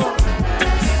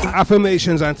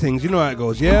 Affirmations and things, you know how it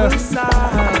goes, yeah?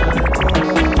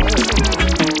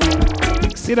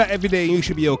 Say that every day and you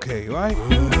should be okay, right? I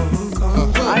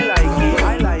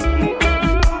like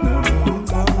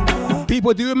it.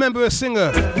 People, do you remember a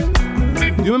singer? Do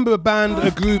you remember a band,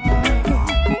 a group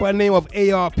by the name of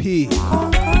ARP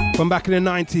from back in the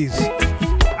 90s?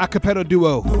 A cappella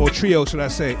duo, or trio should I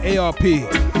say, ARP.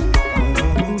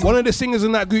 One of the singers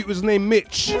in that group was named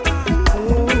Mitch.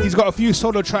 He's got a few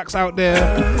solo tracks out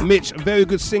there. Mitch, a very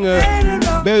good singer,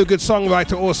 very good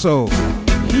songwriter also.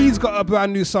 He's got a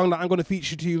brand new song that I'm going to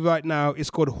feature to you right now. It's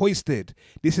called Hoisted.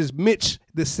 This is Mitch,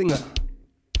 the singer.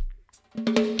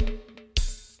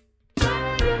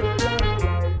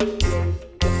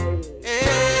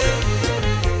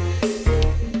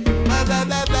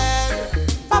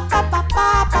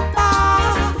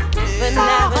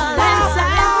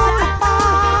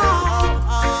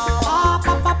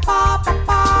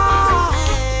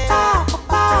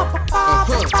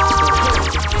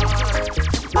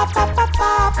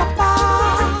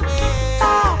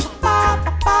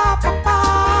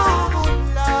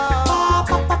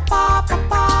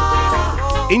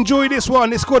 Enjoy this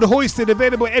one. It's called Hoisted,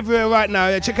 available everywhere right now.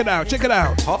 Yeah, check it out. Check it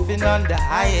out. Puffing on the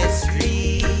highest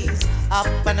trees, up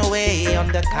and away on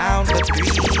the count of three.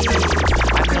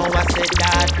 I know I said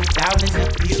I'd be down in the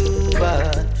view,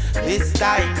 but this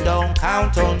time don't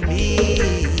count on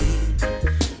me.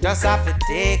 Just have to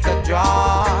take a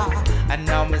draw, and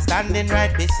now I'm standing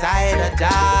right beside a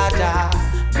Jaja.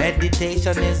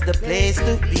 Meditation is the place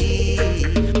to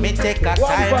be. Me take a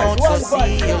time out, so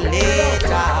see you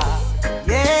later.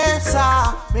 Yes,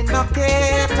 sir, me no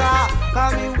cater.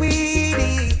 Call me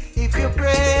weedy if you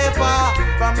prefer.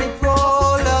 From me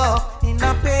roll up in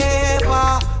a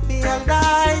paper. Me a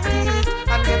light it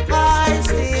and get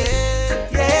iced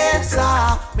it. Yes,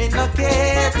 sir, me no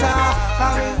cater.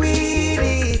 Call me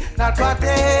weedy, not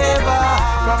whatever.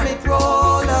 From me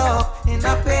roll up in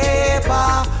a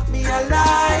paper. Me a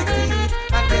light it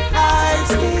and get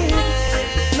iced it.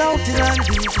 Floating on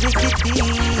these wicked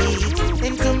beats,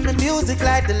 into me music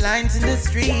like the lines in the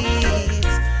streets.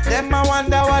 Them I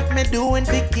wonder what me doing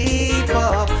to keep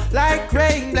up. Like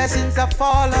rain, blessings that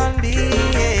fall on me.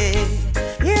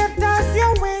 Haters,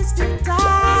 you're wasting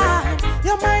time.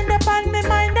 Your mind upon me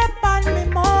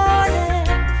morning.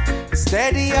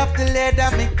 Steady up the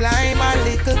ladder, me climb a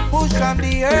little push on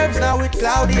the herbs. Now it's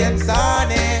cloudy and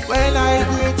sunny. When I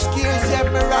great skills, yeah,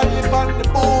 me rally on the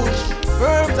bush.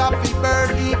 Firms up the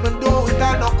bird, even though it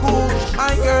ain't no cool.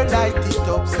 My girl light it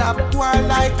up, stop one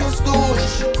like you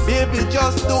stoosh. Baby,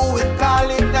 just do it, call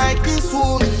it Nike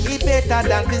swoosh. It better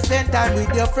than to spend time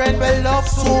with your friend, well love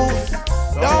suits.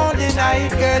 Don't deny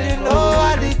it, girl, you know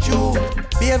how the truth.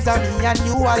 Babes and me and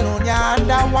you alone, you're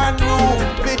under one roof.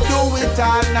 We do it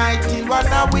all night till one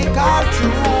a week all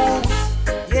through.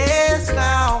 Yes,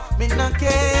 now, me no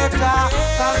cater,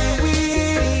 call me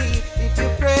weedy if you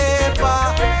prefer.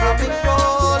 From me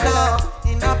roll up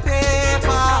in a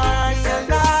paper, me a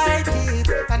light it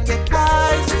and get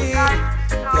iced it.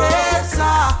 Yes,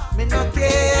 sir, me no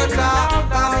cater,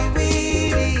 call me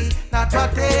weedy, not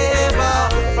whatever.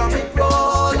 From me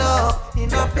roll up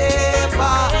in a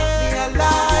paper, me a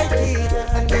light it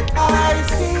and get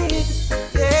iced it.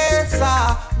 Yes, sir,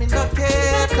 me no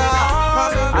cater, from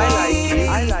me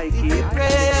weedy, if you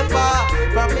prefer.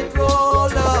 From me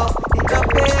roll up in a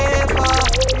paper,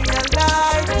 me a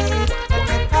light it and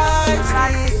get iced it.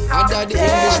 Under the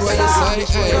English way you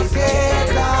say, hey.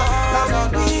 From me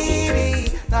weedy,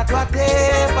 not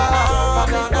whatever. From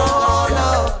me roll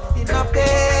up in a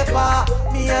paper,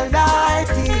 me a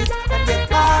light it and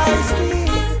get iced it.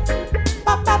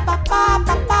 Pa pa pa pa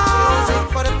pa pa. Music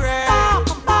for the bread.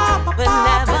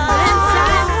 Benevolent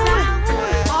silence.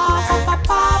 Pa pa pa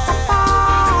pa pa pa.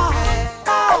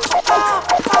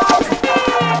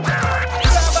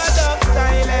 Rabadab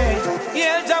style.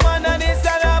 Yeah, Jamana is a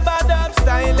rabadab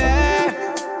style.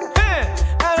 Hey,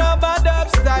 a rabadab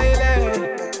style.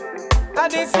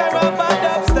 And it's a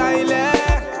rabadab style.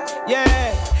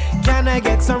 Yeah. Can I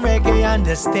get some reggae on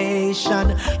the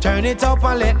station? Turn it up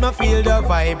and let me feel the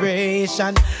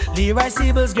vibration. Leroy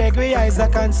Sibbles, Gregory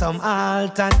Isaac and some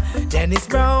Alton, Dennis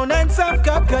Brown and some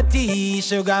Cockatee,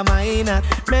 Sugar Minor.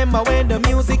 Remember when the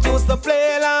music used to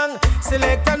play long?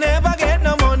 Selector never get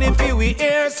no money for we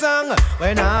hear song.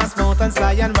 When Asmouth and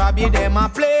Sly and Robbie them a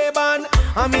play band,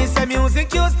 I miss the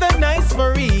music used to nice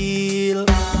for real.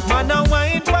 Man a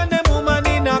wine for them woman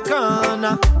in a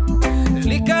corner.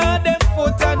 Liquor them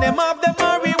foot and them have the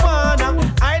marijuana.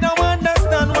 I don't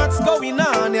understand what's going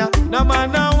on, yeah. No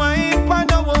man a wine for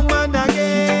no woman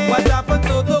again. What happened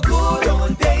to the good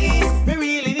old days? We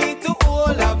really need to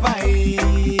hold a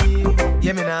vibe.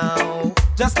 Yeah, me now.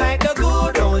 Just like the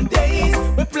good old days,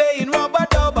 we playing rubber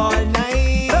dub all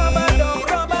night.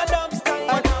 Rubber dub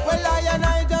style. Well,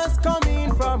 I just come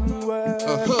in from work.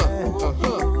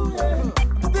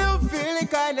 Still feeling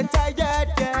kinda tired,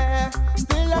 yeah.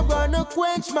 Still I'm gonna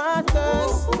quench my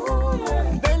thirst.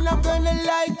 Then I'm gonna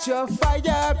light your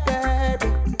fire, baby.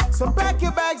 So pack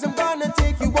your bags, I'm gonna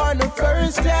take you on a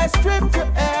first class trip to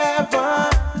heaven.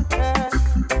 Yeah.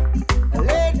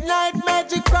 Late night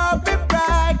magic, call me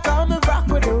bright, come and rock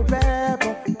with the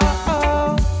rebel.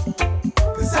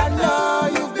 Cause I know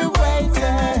you've been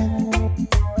waiting.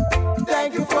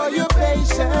 Thank you for your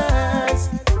patience.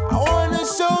 I wanna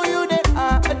show you that I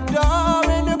adore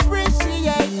and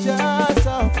appreciate you.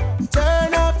 So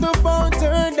turn off the phone,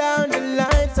 turn down the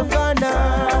lights, I'm gonna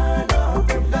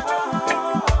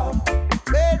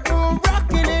bedroom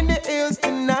rocking in the hills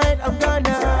tonight, I'm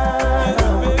gonna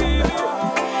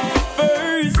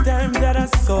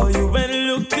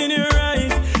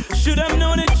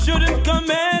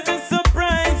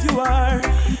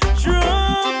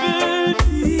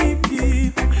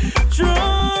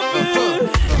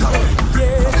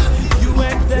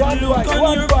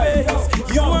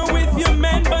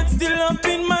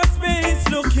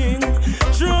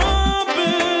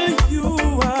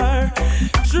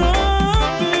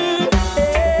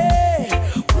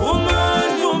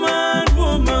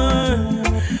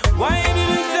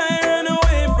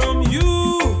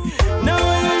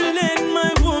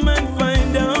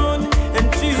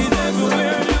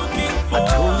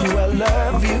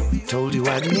Told you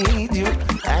I need you,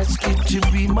 asked you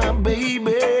to be my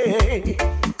baby.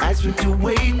 Asked me to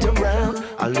wait around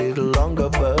a little longer,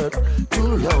 but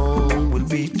too long will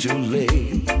be too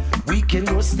late. We can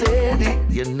go steady,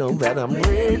 you know that I'm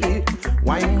ready.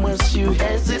 Why must you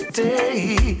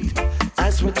hesitate?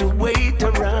 Asked me to wait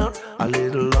around a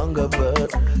little longer,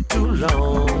 but too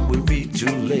long will be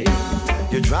too late.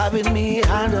 You're driving me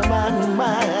out of my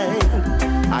mind.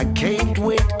 I can't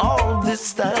wait all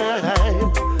this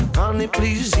time. Honey,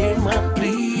 please hear my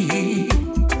plea.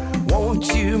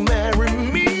 Won't you marry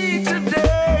me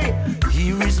today?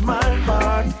 Here is my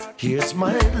heart, here's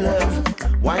my love.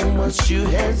 Why must you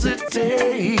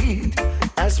hesitate?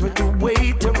 Ask me to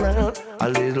wait around a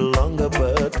little longer,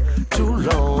 but too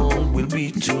long will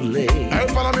be too late. Hey,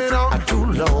 follow me now. Too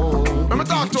long. Let me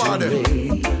talk to her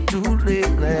then. Too late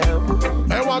now.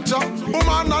 Hey, watch out.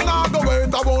 Woman, I go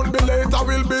wait. I won't be late. I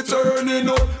will be turning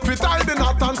up. Fit tie the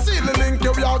knot and seal the link.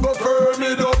 You are go firm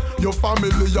it up. Your family,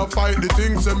 you fight the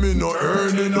things that me no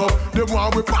earning up. Them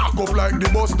want we pack up like the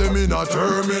bus, them in a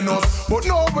terminus. But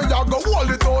no, we are go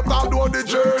hold it out although the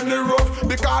journey rough.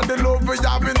 Because the love we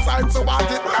have inside, so what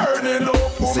it burning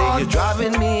up, woman. Say you're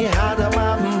driving me out of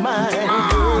my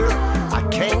mind, girl. I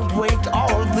can't wait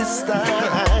all this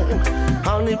time.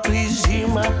 Honey, please hear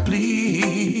my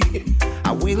plea.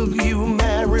 Will you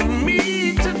marry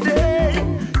me today?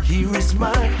 Here is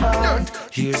my heart,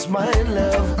 here's my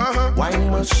love. Why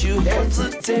must you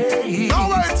hesitate? No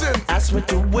waiting. Ask me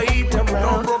to wait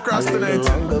around. No procrastinating.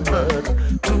 A little longer, but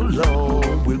too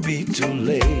long will be too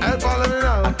late. Hey, follow me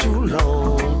now. Too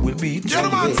long will be too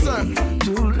late.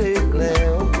 Too late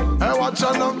now. Hey, watch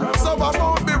out now. So I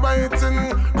won't be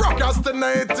waiting,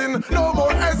 procrastinating. No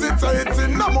more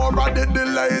hesitating, no more body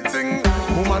delating.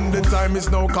 Woman, the time is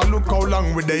now, cause look how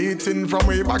long we're dating. From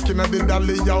way back in the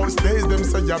Dolly house days, them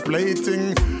say you're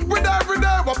plating. With every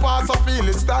day we pass, I feel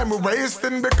it's time we're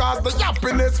wasting. Because the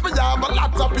happiness we have a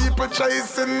lot of people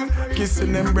chasing.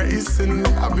 Kissing, embracing,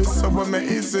 I be so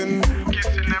amazing.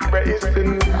 Kissing,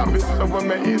 embracing, I be so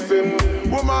amazing.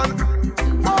 Woman,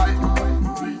 boy,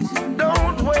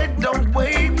 don't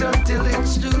wait until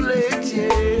it's too late,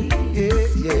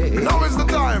 yeah. Now is the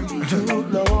time. Too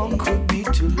long could be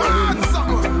too late. Man,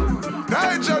 summer. The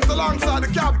agent alongside the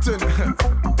captain.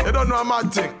 You don't know a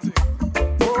mad thing.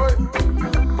 Boy.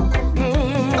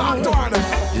 Talk to her.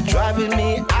 You're driving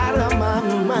me out of my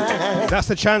mind. That's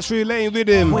the Chancery Lane with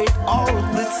him. Wait all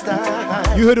this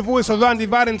time. You heard the voice of Randy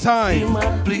Valentine.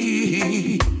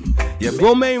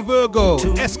 Romain Virgo,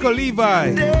 Esco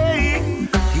Levi.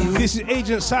 This is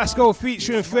Agent Sasko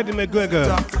featuring Freddie McGregor.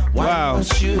 Wow.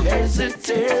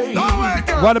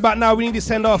 Right about now, we need to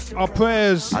send off our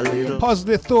prayers,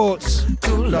 positive thoughts,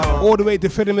 all the way to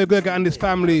Freddie McGregor and his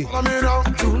family.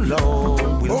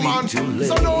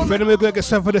 Freddie McGregor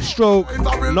suffered a stroke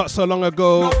not so long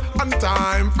ago,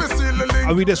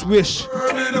 and we just wish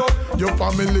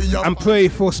and pray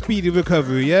for speedy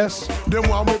recovery, yes?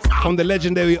 From the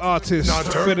legendary artist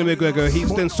Freddie McGregor.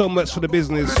 He's done so much for the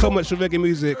business, so much for reggae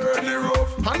music.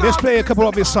 Let's play a couple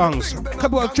of his songs, a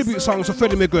couple of tribute songs for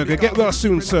Freddie McGregor. Get well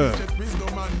soon, sir.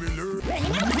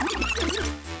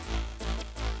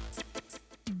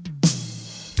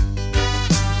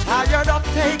 Tired of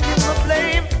taking the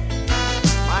blame,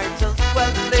 might as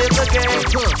well play the game.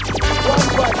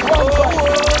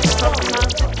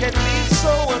 Sometimes it can be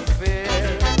so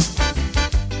unfair.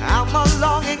 I'm a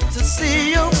longing to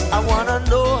see you. I wanna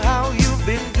know how you've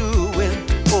been doing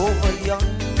over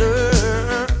yonder.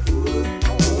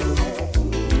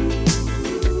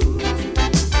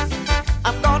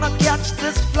 I'm gonna catch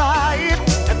this flight,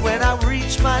 and when I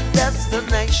reach my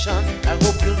destination, I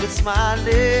hope you'll be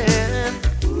smiling,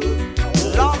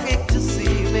 longing to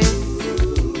see me.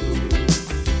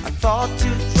 I thought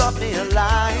you'd drop me a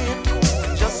line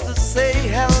just to say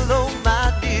hello,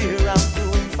 my dear, I'm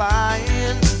doing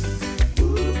fine.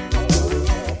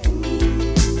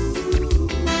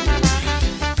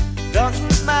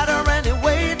 Doesn't matter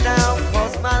anyway now,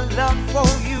 cause my love for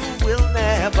you will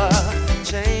never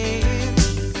change.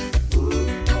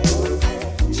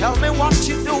 Tell me what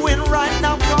you're doing right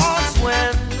now, cause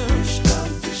when push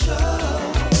comes to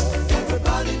shove,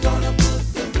 everybody gonna put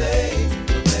the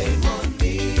blame on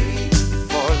me.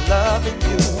 For loving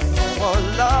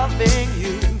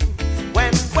you,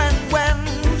 when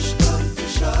push comes to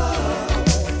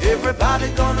shove, everybody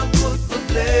gonna put the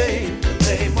blame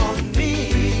on me.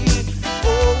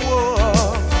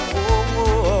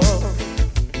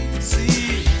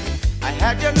 See, I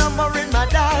had your number in my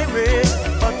diary,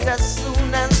 but as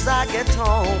soon as I get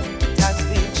home, it has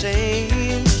been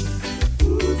changed.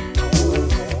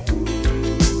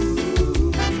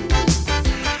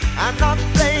 I'm not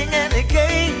playing any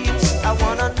games,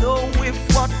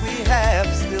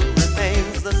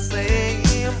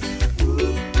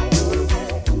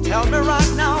 Tell me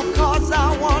right now, cause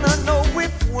I wanna know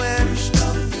if when.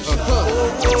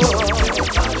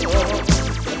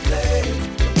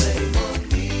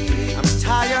 I'm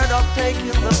tired of taking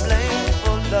the blame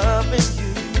for loving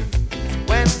you.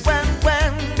 When.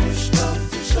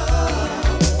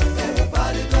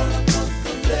 Everybody gonna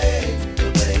put the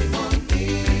blame on me.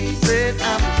 Said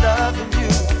I'm loving you,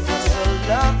 it's a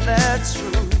love that's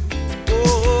true.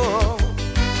 Oh.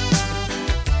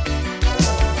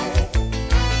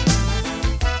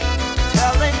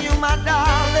 Telling you, my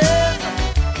darling,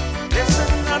 this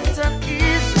is not an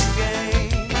easy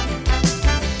game.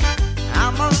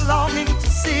 I'm a longing to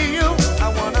see you. I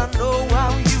wanna know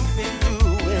how you've been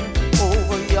doing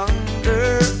over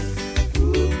yonder.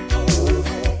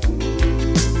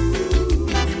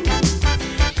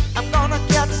 I'm gonna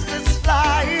catch this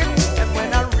flight, and when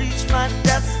I reach my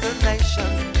destination,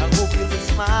 I hope you'll be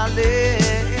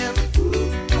smiling,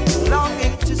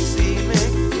 longing to see me.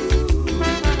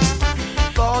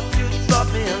 Thought you'd drop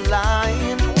me a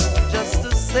line just to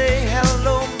say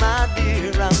hello, my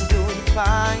dear, I'm doing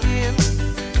fine.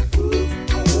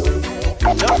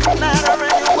 Doesn't matter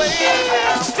anyway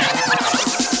now.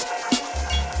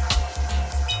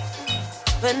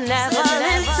 But never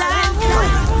let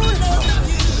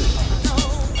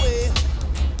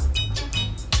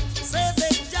Say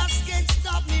they just can't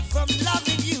stop me from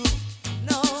loving you.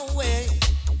 No way.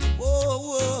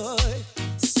 Whoa.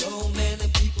 So many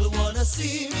people wanna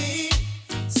see me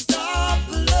stop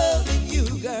loving you,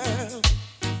 girl.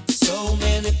 So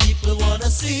many people wanna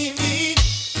see me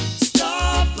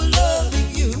stop loving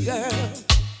you, girl.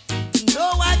 No,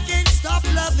 I can't stop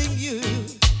loving you.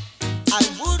 I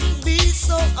wouldn't be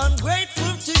so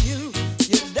ungrateful to you.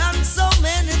 You've done so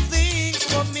many things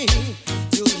for me.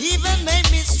 You even made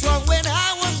me strong when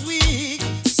I was weak.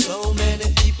 So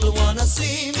many people wanna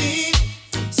see me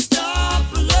stop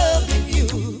loving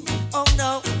you. Oh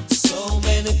no, so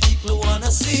many people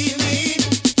wanna see me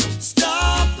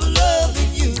stop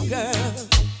loving you, girl.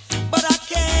 But I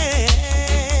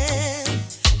can't,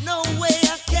 no way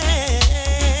I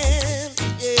can.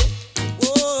 Yeah,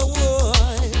 whoa.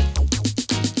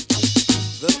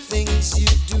 The things you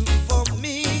do for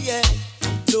me, yeah,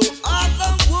 no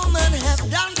other woman have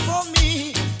done for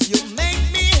me. You make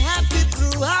me happy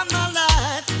throughout my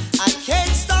life. I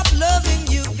can't stop loving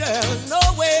you, girl, no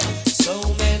way. So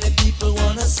many people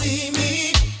wanna see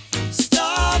me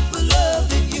stop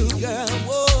loving you, girl.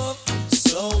 Whoa.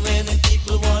 So many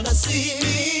people wanna see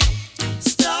me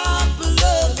stop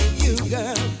loving you,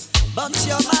 girl. But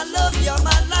you're my love, you're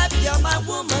my life, you're my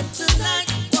woman tonight.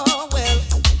 Oh well,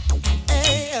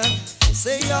 hey,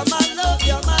 say you're my love,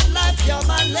 you're my life, you're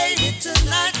my lady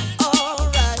tonight.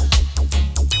 Alright.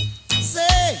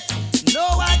 Say, no,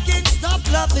 I can't stop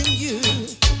loving you.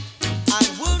 I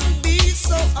wouldn't be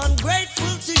so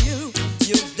ungrateful to you.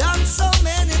 You've done so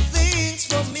many things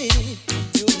for me.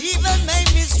 You even made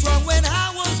me strong when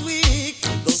I was weak.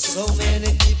 Though so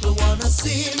many people wanna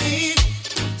see me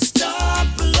stop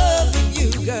loving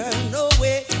you, girl, no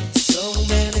way. So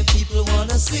many people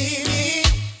wanna see me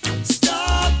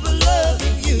stop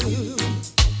loving you.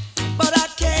 But I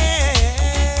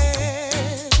can't,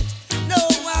 no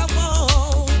I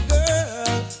won't,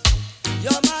 girl.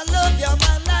 You're my love, you're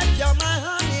my life, you're my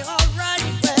honey, alright,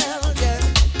 well, yeah.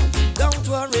 Don't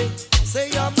worry, say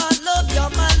you're my love,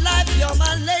 you're my life, you're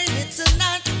my lady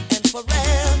tonight and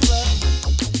forever.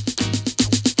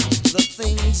 The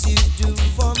things you do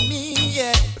for me,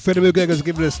 yeah. Freddie McGregor's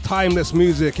giving us timeless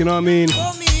music, you know what I mean?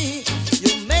 For me,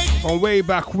 you make From way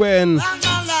back when, my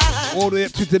life. all the way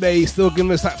up to today, he's still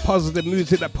giving us that positive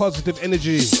music, that positive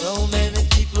energy. So many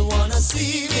people wanna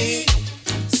see me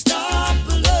stop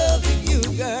loving you,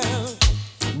 girl.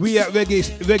 We at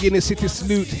Reggae in the City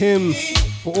salute him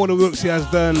for all the works he has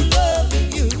done.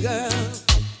 Loving you, girl.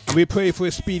 And we pray for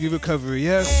a speedy recovery,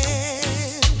 yeah?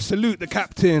 Salute the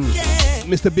captain,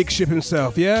 Mr. Big Ship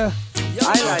himself, yeah?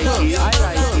 I like it.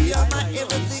 You're my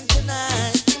everything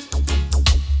tonight.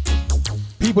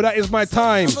 People, that is my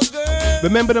time.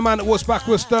 Remember the man that walks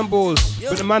backwards stumbles,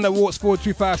 but the man that walks forward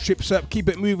too fast trips up. Keep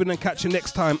it moving and catch you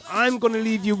next time. I'm going to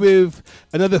leave you with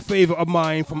another favourite of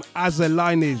mine from Azza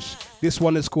Lineage. This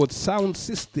one is called Sound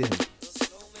System.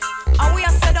 And we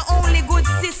have said the only good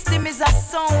system is a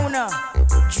sound.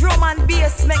 Drum and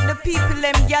bass make the people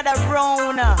them gather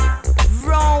round.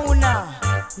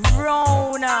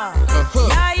 You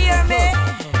hear me?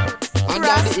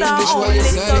 Rasta only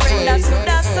surrender to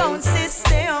the sound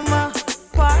system.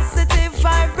 Positive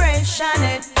vibration,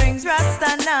 it brings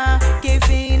Rasta now.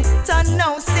 Giving to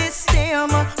no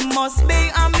system. Must be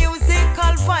a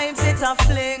musical vibes, it's a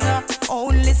fling.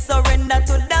 Only surrender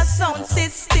to the sound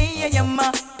system.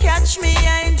 Catch me,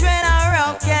 I ain't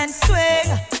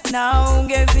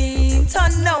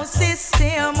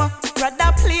system.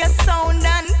 Rather play sound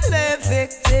and play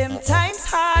victim. Times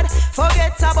hard,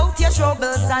 forget about your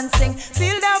troubles and sing.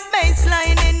 Feel the bass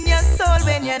line in your soul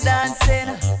when you're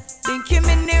dancing. Think you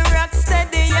mini rock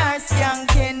steady or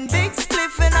skanking. Big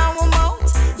spliff in our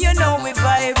mouth, you know we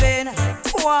vibing.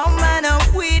 One man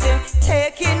of weed,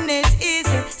 taking it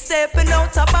easy. Stepping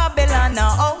out of Babylon,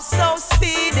 oh so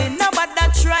speedy. Nobody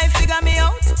try figure me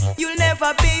out, you'll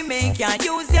never be me. Can't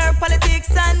use your politics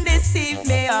and deceive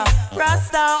me.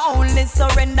 Rasta only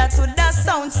surrender to the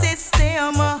sound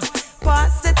system.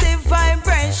 Positive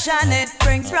vibration, it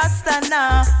brings Rasta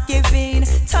now. Giving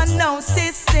to no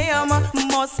system.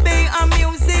 Must be a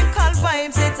musical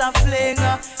vibes, it's a fling.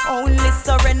 Only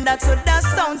surrender to the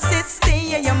sound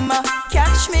system.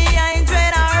 Catch me, I ain't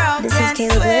dread around. This is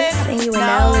Caleb Bliss, and you are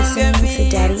now listening to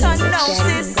Daddy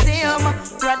English.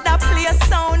 Rather play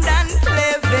sound and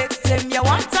play victim. You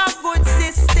want a good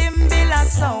system, build a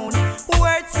sound.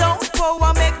 Word sound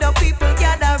power, make the people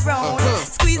gather round.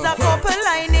 Squeeze a couple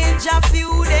line in your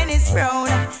few, then it's brown.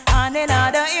 And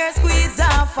another ear squeeze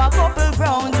off a couple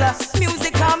rounds.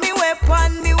 Music on me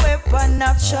weapon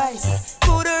of choice.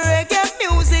 Good reggae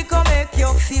music will make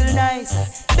you feel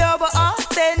nice. Double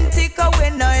authentic, we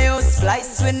no use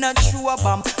splice, we no chew a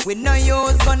bomb. We no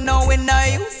use gun, no, we no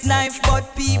use knife,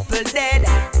 but people dead.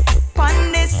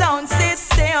 Pan the sound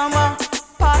system,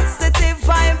 positive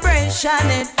vibration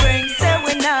it brings. Say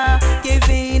we not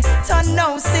giving to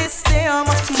no system.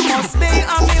 Must be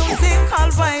a musical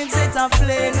vibes, it's a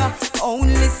fling.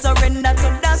 Only surrender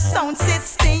to the sound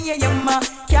system.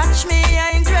 Catch me,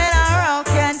 I ain't dread a rock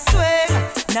and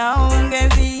swing. Now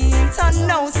giving to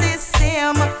no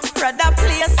system. Rather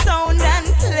play sound and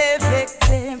play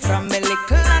victim. From a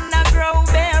little and I grow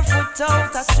barefoot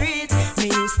out the street. Me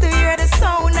used to hear the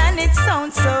sound and it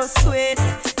sounds so sweet.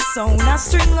 Sound a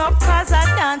string up cause I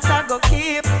dance I go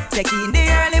keep. Taking the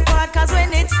early part cause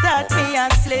when it start me a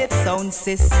slip. Sound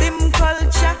system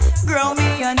culture grow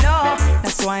me you know.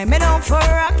 That's why me down for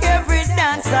rock every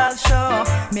dance I'll show.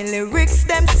 Me lyrics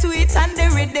them sweet and the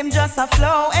rhythm just a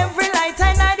flow. Every light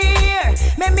I know the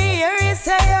ear, me hear it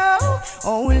say yo.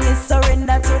 Only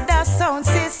surrender to the sound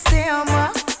system.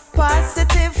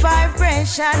 Positive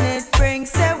vibration it brings.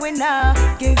 Say we not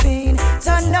giving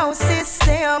to no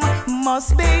system.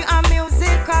 Must be a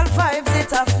musical vibes,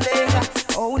 it a fling.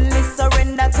 Only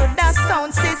surrender to the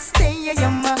sound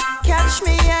system. Catch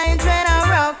me, I ain't dread a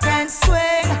rock and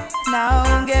swing.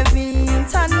 Now giving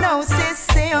to no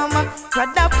system.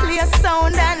 Rather play